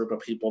targeted group of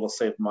people to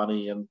save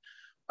money. And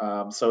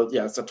So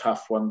yeah, it's a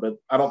tough one, but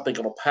I don't think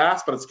it'll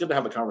pass. But it's good to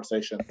have the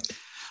conversation.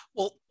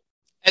 Well,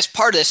 as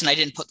part of this, and I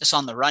didn't put this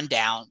on the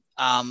rundown,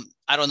 I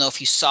don't know if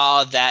you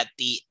saw that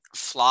the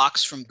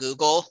flocks from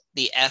Google,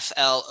 the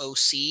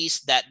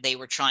FLOCs, that they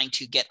were trying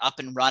to get up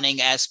and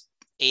running as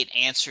an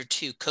answer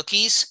to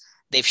cookies.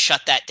 They've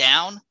shut that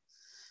down.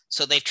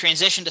 So they've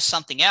transitioned to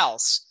something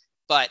else.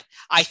 But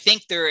I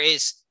think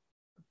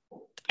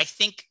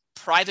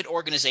private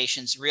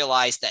organizations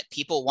realize that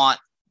people want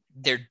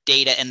their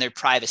data and their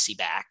privacy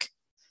back.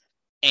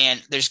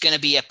 And there's going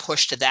to be a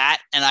push to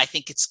that. And I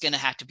think it's going to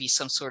have to be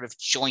some sort of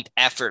joint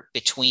effort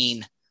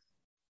between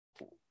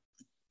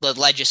the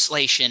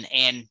legislation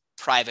and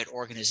private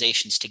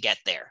organizations to get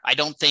there. I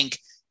don't think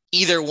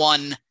either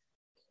one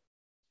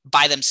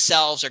by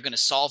themselves are going to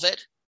solve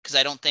it, because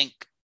I don't think,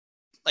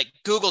 like,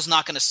 Google's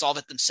not going to solve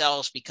it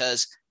themselves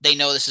because they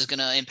know this is going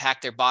to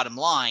impact their bottom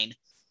line.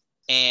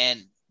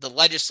 And the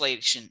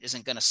legislation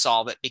isn't going to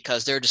solve it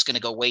because they're just going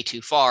to go way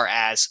too far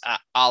as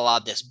a la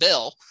this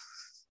bill.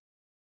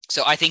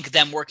 So I think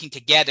them working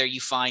together, you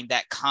find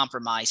that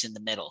compromise in the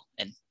middle,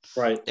 and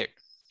right,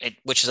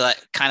 which is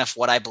kind of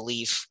what I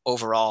believe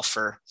overall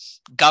for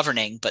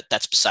governing, but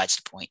that's besides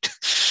the point.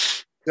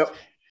 Yep.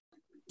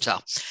 So,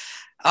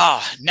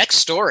 next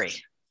story.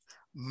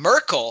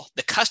 Merkle,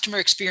 the customer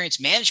experience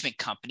management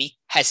company,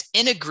 has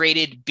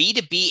integrated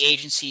B2B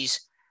agencies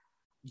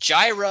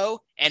Gyro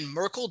and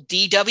Merkle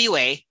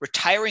DWA,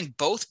 retiring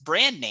both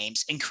brand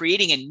names and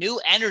creating a new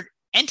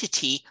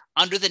entity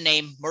under the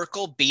name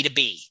Merkle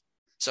B2B.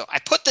 So I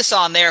put this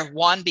on there,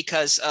 one,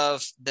 because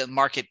of the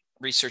market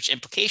research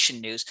implication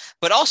news,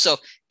 but also,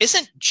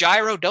 isn't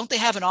Gyro, don't they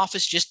have an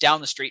office just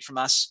down the street from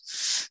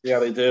us? Yeah,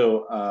 they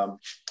do.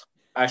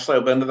 Actually,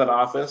 I've been to that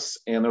office,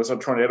 and there was a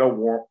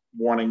tornado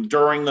warning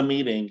during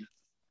the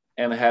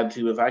and had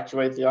to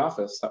evacuate the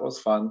office. That was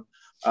fun.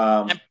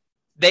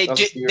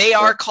 They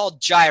are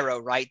called Gyro,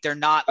 right? They're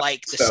not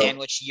like the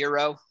sandwich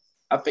Euro.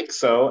 I think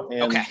so.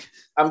 And okay.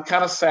 I'm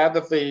kind of sad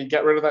that they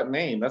get rid of that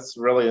name. That's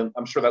really,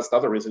 I'm sure that's the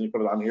other reason you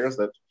put it on here, is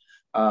that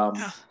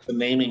the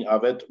naming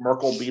of it,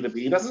 Merkle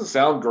B2B, doesn't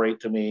sound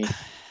great to me.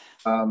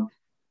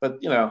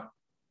 But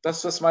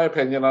that's just my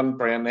opinion on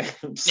brand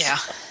names. Yeah.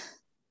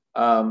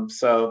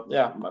 So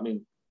yeah, I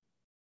mean,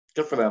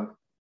 good for them.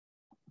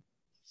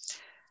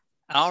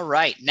 All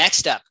right.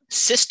 Next up,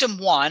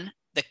 System1,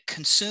 the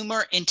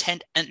consumer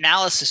intent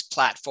analysis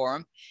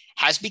platform,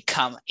 has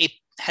become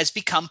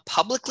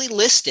publicly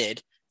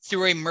listed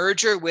through a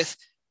merger with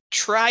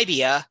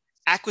Tribia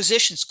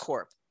Acquisitions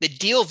Corp. The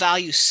deal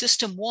values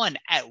System1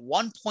 at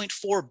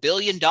 $1.4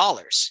 billion. How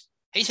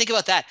do you think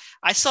about that?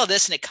 I saw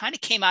this and it kind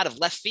of came out of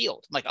left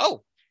field. I'm like,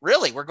 oh,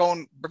 really? We're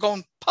going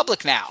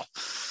public now.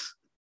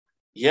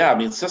 Yeah, I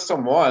mean,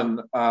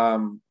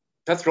 System1,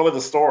 that's really the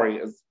story.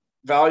 It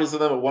values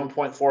them at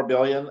 $1.4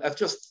 billion. That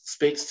just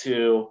speaks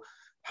to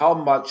how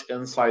much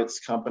insights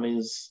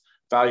companies'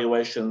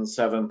 valuations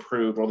have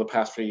improved over the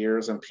past few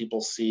years, and people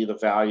see the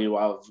value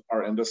of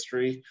our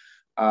industry.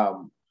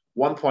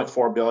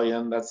 1.4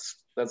 billion, that's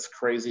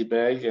crazy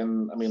big,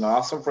 and I mean,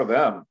 awesome for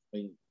them. I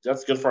mean,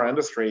 that's good for our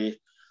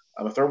industry.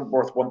 If they're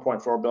worth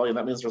 1.4 billion,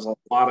 that means there's a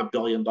lot of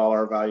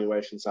billion-dollar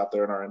valuations out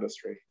there in our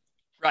industry.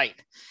 Right.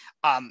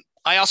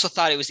 I also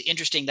thought it was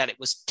interesting that it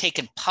was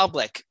taken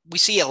public. We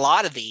see a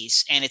lot of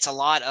these, and it's a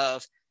lot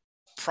of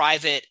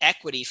private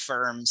equity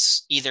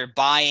firms either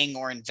buying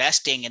or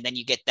investing, and then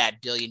you get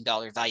that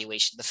billion-dollar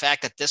valuation. The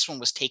fact that this one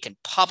was taken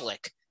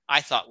public,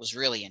 I thought was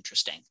really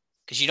interesting,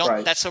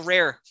 because that's a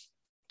rare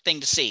thing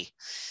to see.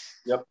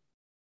 Yep.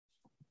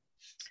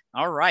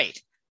 All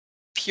right.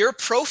 Pure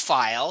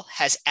Profile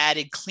has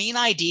added Clean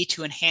ID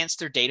to enhance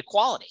their data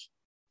quality.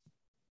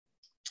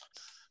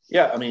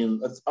 Yeah, I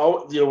mean,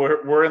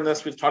 we're in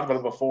this. We've talked about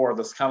it before.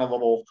 This kind of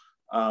little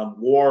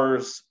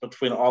wars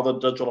between all the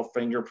digital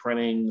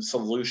fingerprinting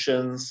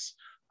solutions,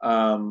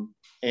 and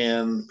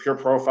Pure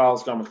Profile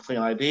has gone with Clean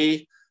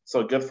ID.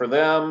 So good for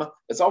them.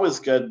 It's always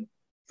good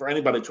for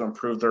anybody to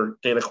improve their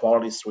data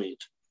quality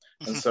suite.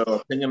 And so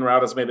Opinion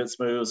Route has made its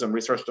moves, and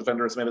Research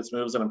Defender has made its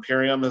moves, and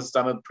Imperium has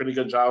done a pretty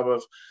good job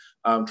of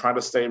trying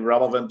to stay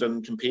relevant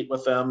and compete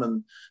with them,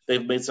 and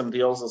they've made some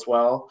deals as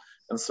well.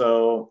 And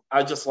so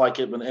I just like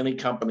it when any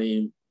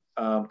company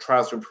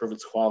tries to improve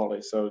its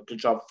quality. So good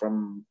job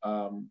from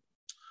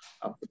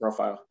the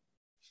Profile.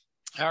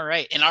 All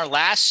right. In our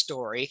last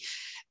story,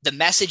 the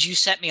message you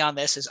sent me on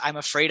this is, I'm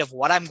afraid of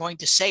what I'm going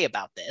to say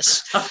about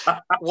this,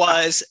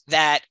 was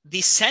that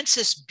the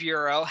Census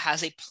Bureau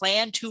has a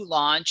plan to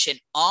launch an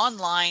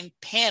online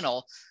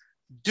panel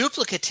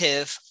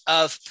duplicative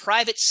of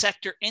private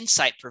sector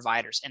insight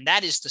providers. And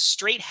that is the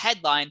straight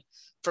headline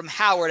from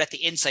Howard at the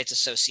Insights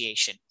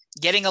Association.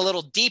 Getting a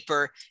little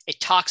deeper, it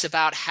talks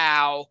about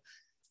how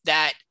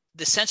that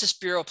the Census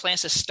Bureau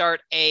plans to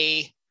start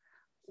a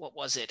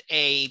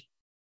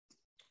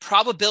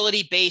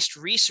probability-based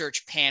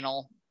research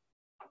panel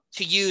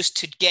to use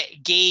to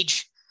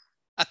gauge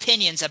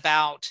opinions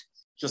about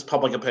just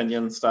public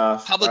opinion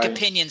stuff.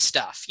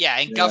 Yeah,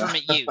 and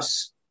government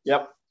use.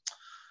 Yep.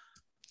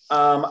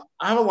 I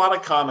have a lot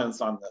of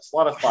comments on this, a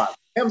lot of thoughts.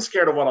 I'm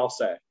scared of what I'll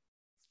say.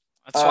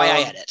 That's why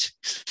I edit.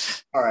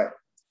 All right.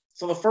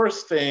 So the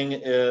first thing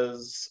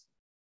is,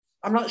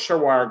 I'm not sure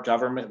why our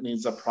government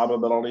needs a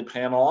probability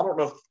panel. I don't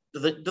know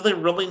if do they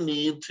really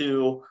need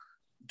to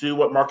do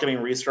what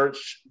marketing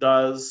research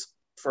does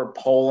for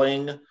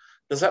polling?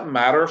 Does that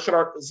matter?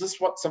 Is this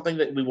something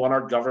that we want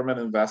our government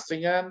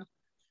investing in?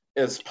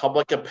 Is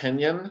public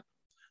opinion?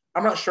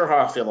 I'm not sure how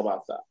I feel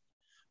about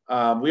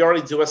that. We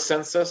already do a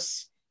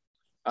census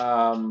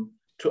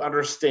to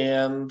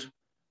understand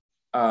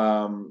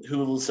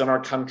who's in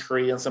our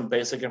country and some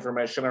basic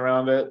information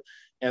around it.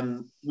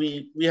 And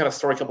we had a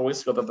story a couple of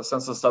weeks ago that the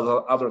census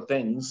does other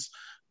things.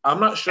 I'm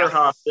not sure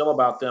how I feel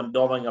about them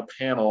building a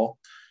panel.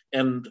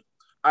 And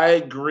I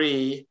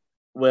agree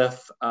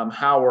with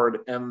Howard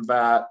in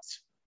that,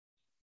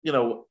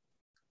 you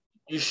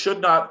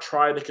should not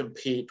try to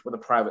compete with the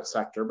private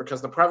sector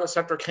because the private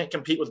sector can't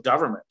compete with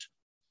government.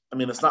 I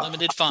mean, it's not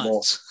unlimited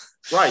funds.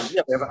 Right.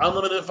 Yeah, they have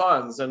unlimited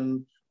funds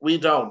and we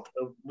don't.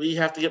 We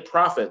have to get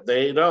profit.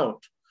 They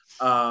don't.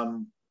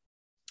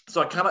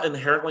 So I kind of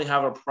inherently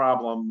have a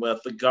problem with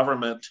the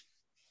government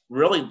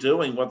really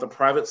doing what the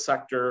private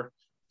sector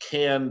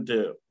can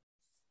do.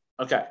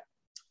 Okay.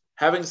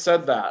 Having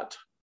said that,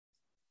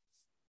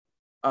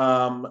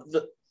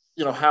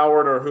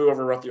 Howard or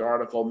whoever wrote the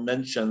article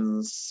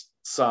mentions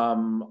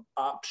some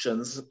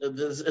options.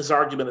 His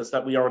argument is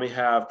that we already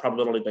have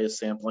probability-based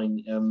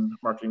sampling in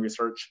marketing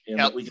research and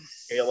that we can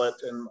scale it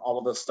and all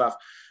of this stuff.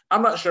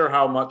 I'm not sure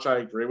how much I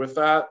agree with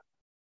that.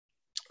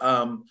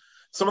 Some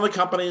of the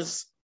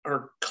companies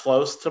are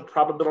close to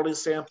probability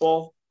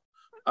sample.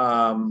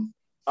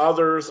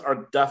 Others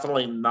are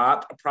definitely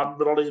not a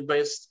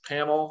probability-based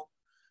panel.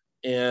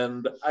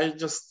 And I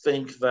just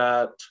think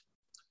that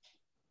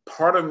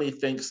part of me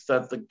thinks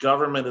that the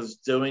government is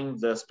doing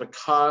this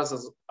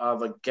because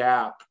of a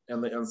gap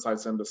in the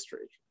insights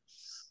industry.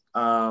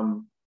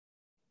 Would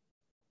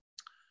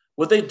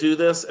they do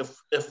this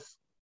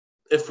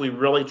if we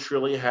really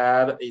truly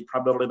had a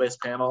probability-based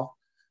panel?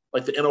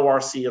 Like the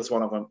NORC is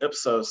one of them.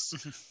 Ipsos,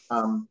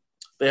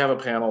 they have a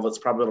panel that's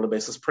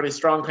probability-based. It's a pretty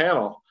strong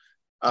panel.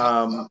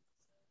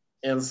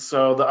 And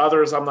so the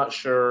others, I'm not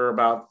sure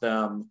about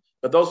them.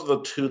 But those are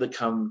the two that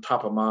come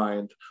top of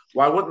mind.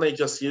 Why wouldn't they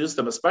just use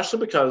them? Especially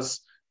because,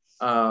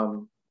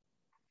 some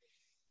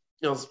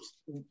of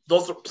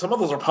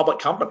those are public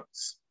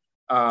companies.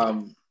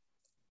 And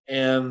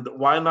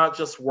why not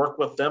just work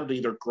with them to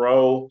either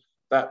grow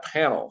that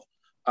panel?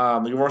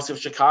 The University of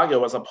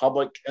Chicago is a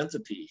public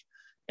entity,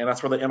 and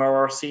that's where the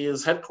NRRC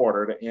is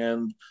headquartered.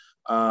 And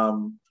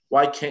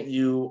why can't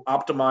you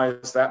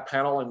optimize that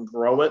panel and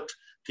grow it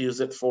to use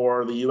it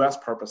for the U.S.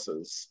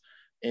 purposes?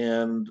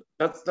 And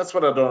that's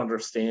what I don't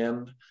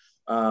understand.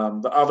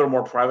 The other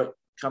more private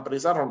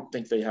companies, I don't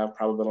think they have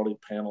probability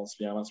panels,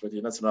 to be honest with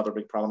you. That's another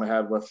big problem I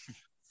had with,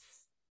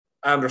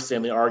 I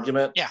understand the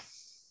argument. Yeah.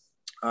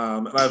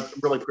 And I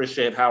really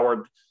appreciate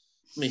Howard.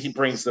 I mean, he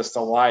brings this to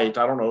light.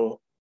 I don't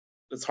know.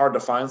 It's hard to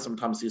find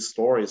sometimes these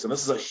stories. And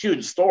this is a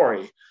huge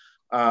story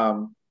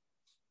that,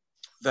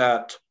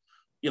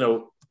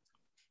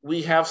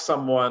 we have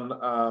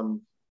someone,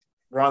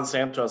 Ron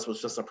Santos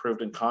was just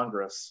approved in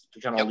Congress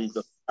to kind of lead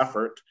the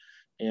effort.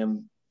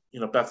 And,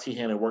 Beth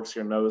Tehan, who works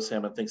here, knows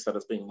him and thinks that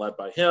it's being led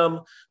by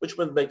him, which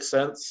would make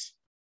sense.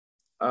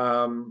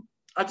 I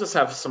just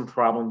have some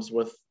problems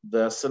with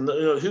this. And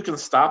who can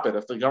stop it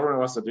if the government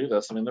wants to do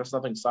this? I mean, there's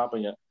nothing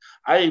stopping it.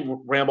 I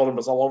rambled and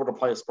was all over the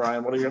place,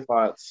 Brian. What are your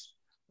thoughts?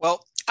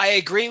 Well, I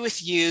agree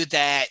with you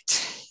that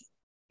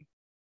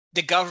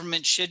the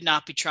government should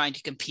not be trying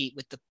to compete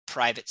with the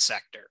private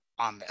sector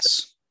on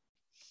this.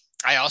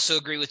 I also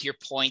agree with your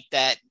point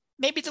that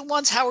maybe the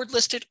ones Howard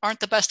listed aren't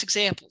the best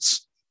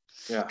examples.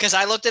 Yeah. Because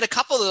I looked at a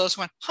couple of those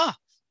and went,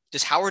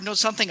 does Howard know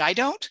something I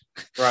don't?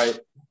 Right.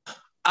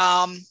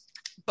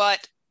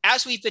 But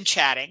as we've been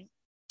chatting,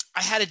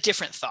 I had a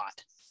different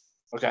thought.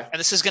 Okay. And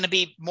this is going to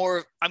be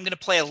more, I'm going to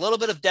play a little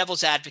bit of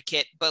devil's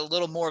advocate, but a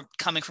little more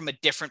coming from a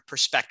different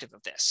perspective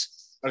of this.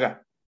 Okay.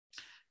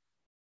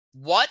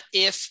 What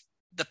if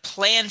the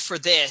plan for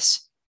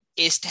this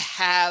is to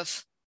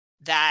have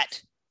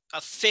that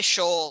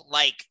official,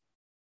 like,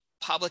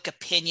 public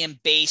opinion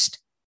based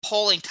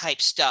polling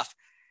type stuff?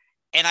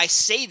 And I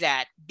say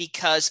that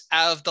because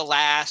of the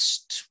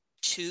last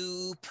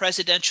 2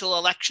 presidential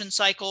election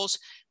cycles,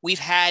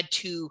 we've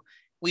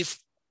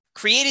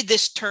created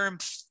this term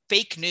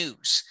fake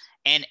news,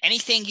 and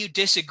anything you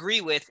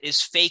disagree with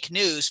is fake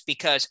news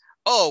because,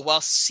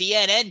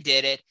 CNN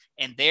did it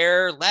and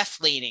they're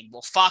left leaning.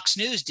 Well, Fox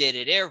News did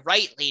it, they're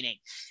right leaning,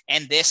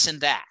 and this and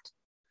that.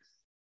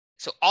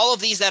 So all of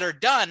these that are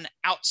done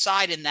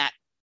outside in that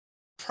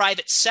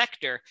private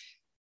sector,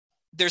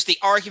 there's the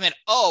argument,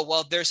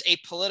 there's a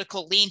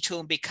political lean to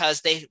them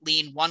because they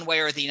lean one way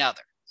or the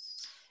other.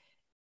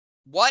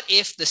 What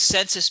if the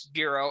Census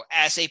Bureau,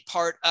 as a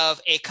part of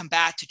a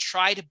combat to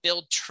try to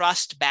build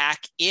trust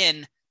back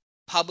in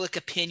public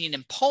opinion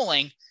and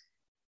polling,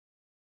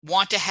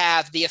 want to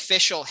have the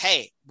official,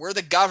 hey, we're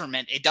the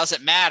government, it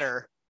doesn't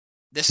matter.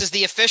 This is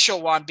the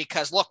official one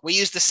because, look, we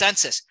use the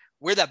census.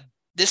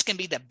 This can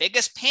be the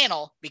biggest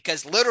panel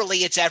because literally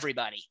it's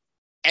everybody.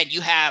 And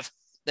you have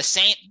the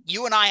same.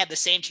 You and I have the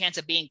same chance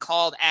of being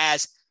called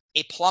as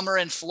a plumber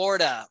in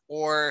Florida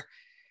or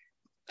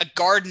a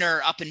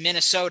gardener up in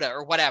Minnesota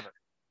or whatever.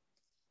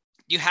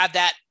 You have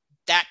that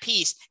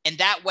piece, and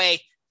that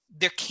way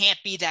there can't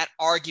be that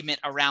argument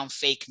around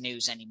fake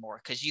news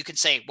anymore, because you can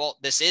say, well,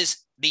 this is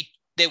the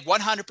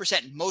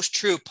 100% most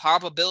true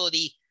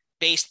probability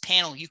based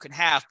panel you can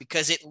have,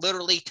 because it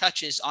literally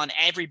touches on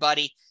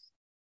everybody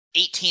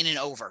 18 and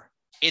over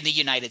in the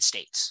United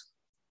States.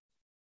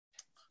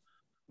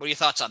 What are your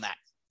thoughts on that?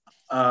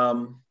 I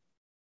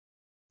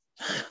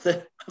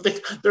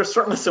think there's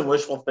certainly some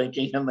wishful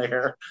thinking in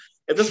there.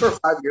 If this were 5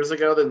 years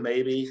ago, then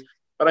maybe.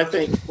 But I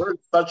think we're in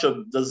such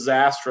a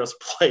disastrous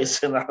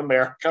place in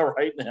America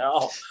right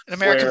now. In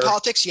American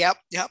politics, yep.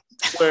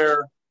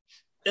 Where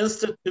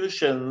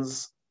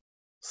institutions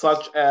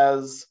such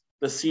as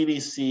the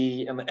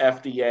CDC and the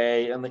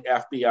FDA and the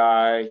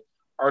FBI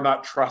are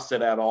not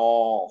trusted at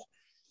all.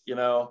 You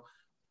know,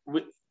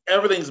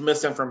 everything's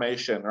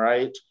misinformation,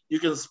 right? You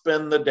can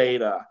spin the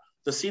data.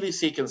 The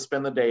CDC can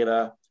spin the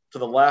data to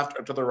the left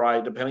or to the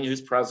right, depending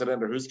who's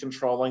president or who's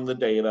controlling the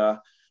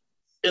data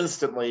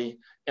instantly,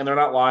 and they're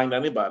not lying to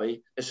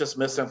anybody. It's just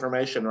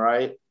misinformation,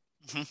 right?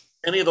 Mm-hmm.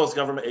 Any of those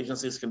government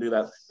agencies can do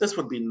that. This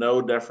would be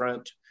no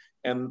different.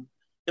 And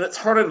it's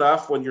hard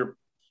enough when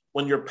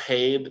you're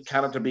paid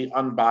kind of to be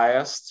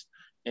unbiased,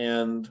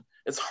 and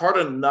it's hard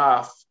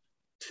enough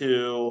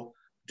to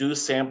do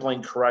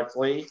sampling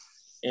correctly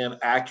and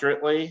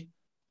accurately.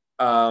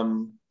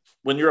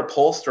 When you're a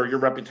pollster, your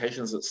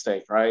reputation's at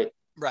stake, right?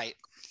 Right.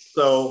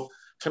 So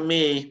to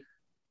me,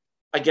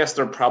 I guess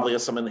there probably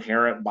is some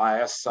inherent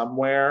bias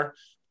somewhere,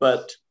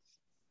 but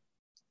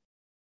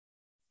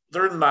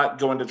they're not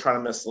going to try to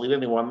mislead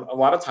anyone a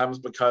lot of times,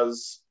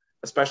 because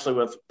especially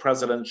with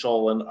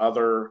presidential and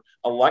other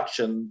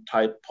election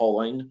type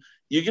polling,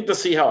 you get to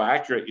see how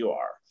accurate you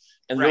are,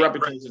 and your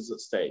reputation is at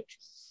stake.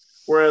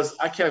 Whereas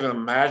I can't even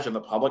imagine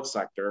the public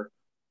sector.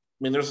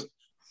 I mean,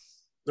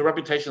 the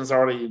reputation's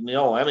already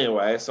nil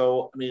anyway.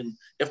 So, I mean,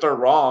 if they're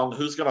wrong,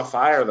 who's going to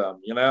fire them,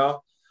 you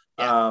know?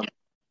 Yeah.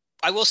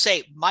 I will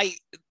say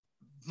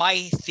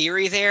my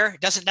theory there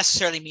doesn't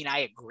necessarily mean I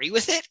agree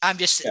with it. I'm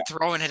just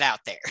throwing it out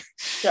there.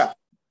 Yeah.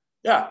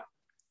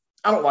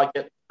 I don't like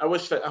it. I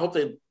hope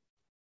they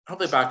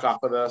back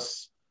off of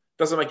this.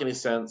 Doesn't make any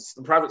sense.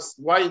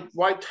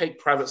 Why take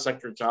private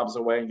sector jobs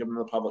away and give them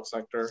to the public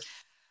sector?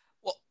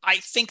 Well, I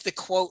think the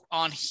quote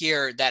on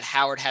here that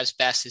Howard has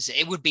best is,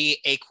 it would be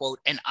a quote,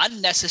 an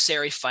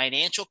unnecessary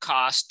financial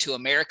cost to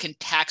American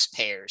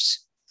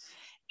taxpayers,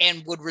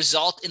 and would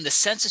result in the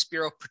Census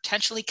Bureau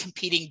potentially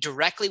competing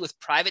directly with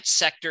private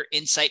sector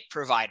insight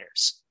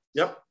providers.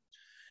 Yep.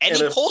 Any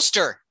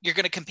pollster you're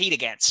going to compete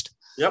against.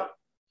 Yep.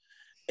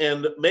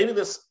 And maybe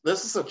this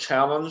is a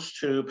challenge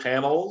to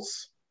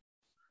panels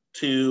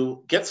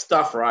to get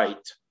stuff right.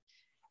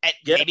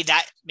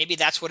 Maybe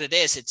that's what it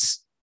is.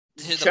 It's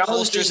the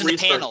pollsters and the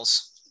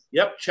panels.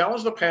 Yep.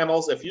 Challenge the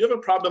panels. If you have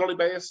a probability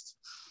based,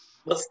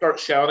 let's start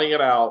shouting it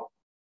out,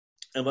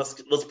 and let's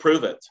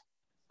prove it.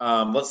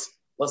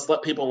 Let's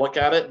let people look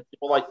at it.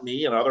 People like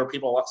me and other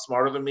people a lot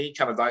smarter than me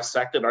kind of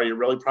dissect it. Are you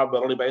really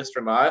probability based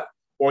or not?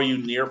 Or are you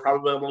near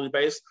probability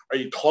based? Are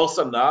you close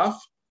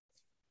enough?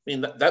 I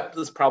mean, that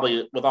is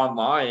probably with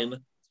online,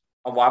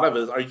 a lot of it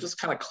is, are you just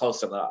kind of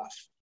close enough?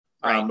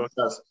 Right.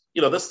 Because,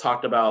 this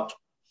talked about,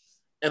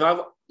 and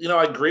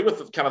I agree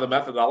with kind of the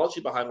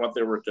methodology behind what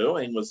they were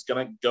doing was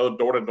going to go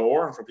door to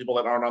door. And for people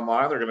that aren't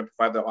online, they're going to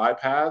provide their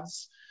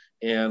iPads.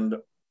 And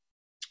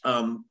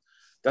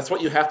that's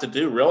what you have to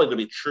do really to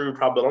be true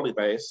probability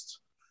based.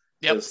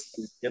 Yep. Is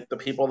to get the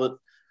people that,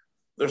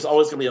 there's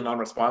always going to be a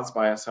non-response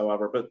bias,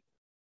 however, but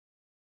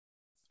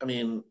I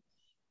mean,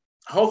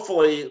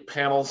 hopefully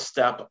panels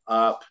step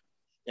up,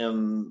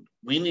 and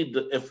we need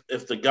to,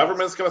 if the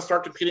government's going to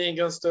start competing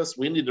against us,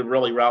 we need to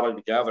really rally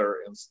together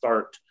and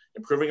start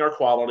improving our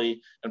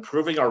quality,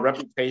 improving our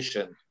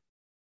reputation.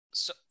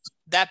 So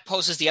that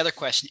poses the other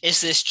question. Is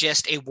this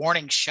just a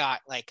warning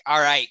shot? Like, all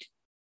right,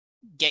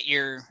 get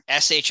your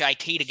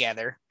SHIT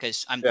together,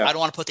 because I don't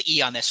want to put the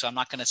E on this, so I'm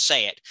not going to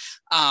say it.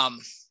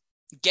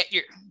 Get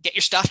your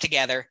stuff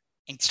together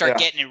and start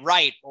getting it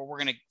right, or we're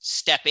going to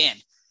step in.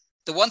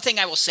 The one thing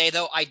I will say,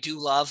 though, I do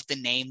love the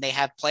name they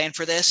have planned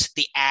for this,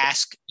 the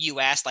Ask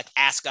US, like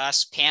Ask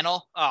Us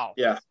panel. Oh,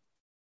 yeah.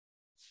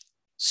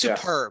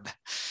 Superb.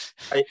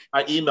 Yeah.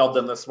 I emailed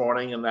them this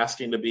morning and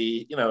asking to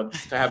be, to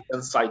have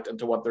insight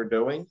into what they're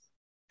doing.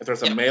 If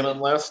there's a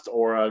mailing list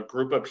or a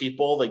group of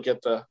people that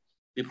get to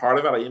be part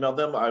of it, I emailed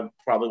them. I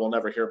probably will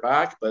never hear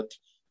back, but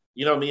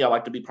me, I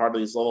like to be part of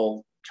these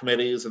little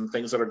committees and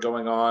things that are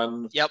going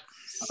on. Yep.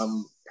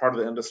 Part of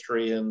the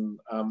industry.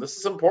 And this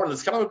is important.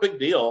 It's kind of a big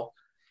deal.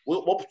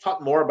 We'll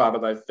talk more about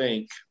it, I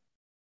think,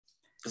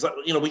 because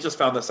we just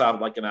found this out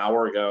like an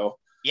hour ago.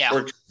 Yeah,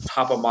 we're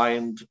top of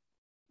mind,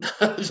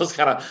 just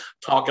kind of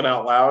talking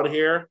out loud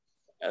here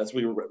as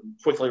we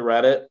quickly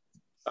read it.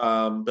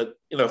 But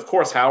of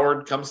course,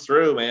 Howard comes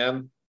through.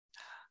 Man,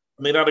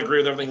 I may not agree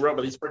with everything he wrote,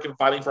 but he's freaking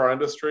fighting for our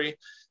industry,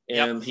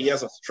 and he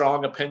has a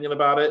strong opinion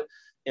about it.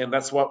 And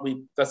that's what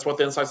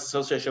the Insights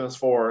Association is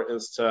for: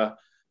 is to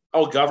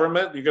oh,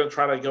 government, you're going to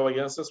try to go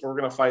against us. We're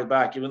going to fight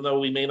back. Even though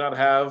we may not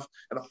have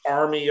an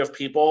army of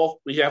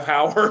people, we have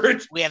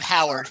Howard. We have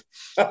Howard.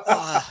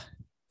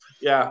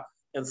 Yeah.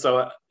 And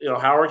so,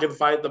 Howard can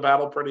fight the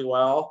battle pretty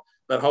well,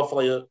 but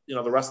hopefully,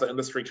 the rest of the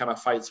industry kind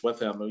of fights with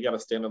him. We got to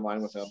stand in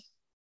line with him.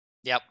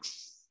 Yep.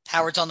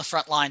 Howard's on the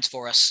front lines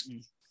for us.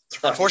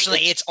 Right.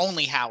 Unfortunately, it's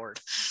only Howard.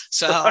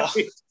 So, right.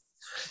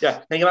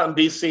 Yeah, hanging out in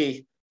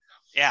DC.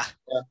 Yeah.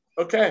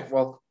 Okay.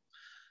 Well,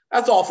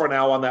 that's all for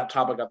now on that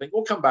topic. I think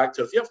we'll come back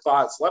to it. If you have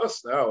thoughts, let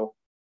us know.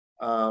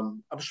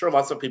 I'm sure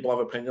lots of people have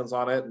opinions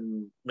on it,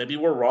 and maybe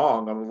we're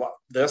wrong on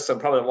this and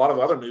probably a lot of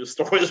other news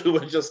stories we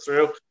went just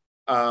through.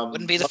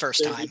 Wouldn't be the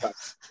first time.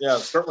 Yeah,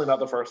 certainly not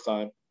the first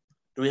time.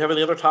 Do we have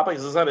any other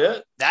topics? Is that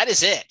it? That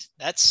is it.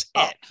 That's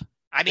it.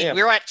 I mean,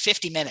 we're at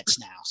 50 minutes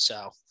now,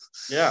 so.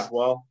 Yeah,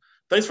 well,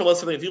 thanks for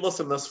listening. If you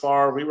listened this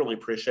far, we really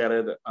appreciate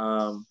it.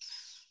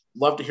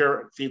 Love to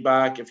hear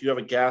feedback. If you have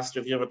a guest,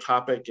 if you have a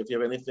topic, if you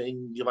have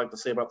anything you'd like to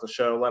say about the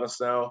show, let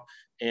us know.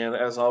 And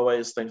as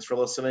always, thanks for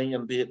listening,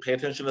 and pay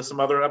attention to some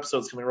other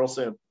episodes coming real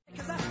soon.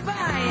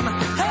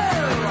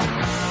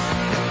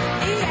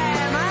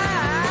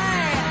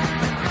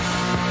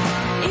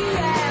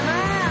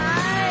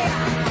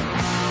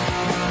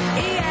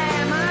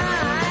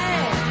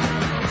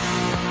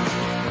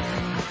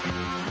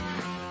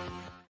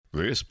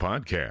 This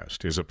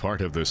podcast is a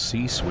part of the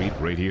C-Suite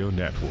Radio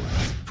Network.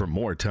 For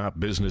more top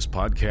business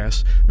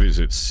podcasts,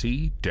 visit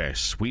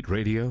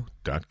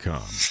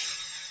c-suiteradio.com.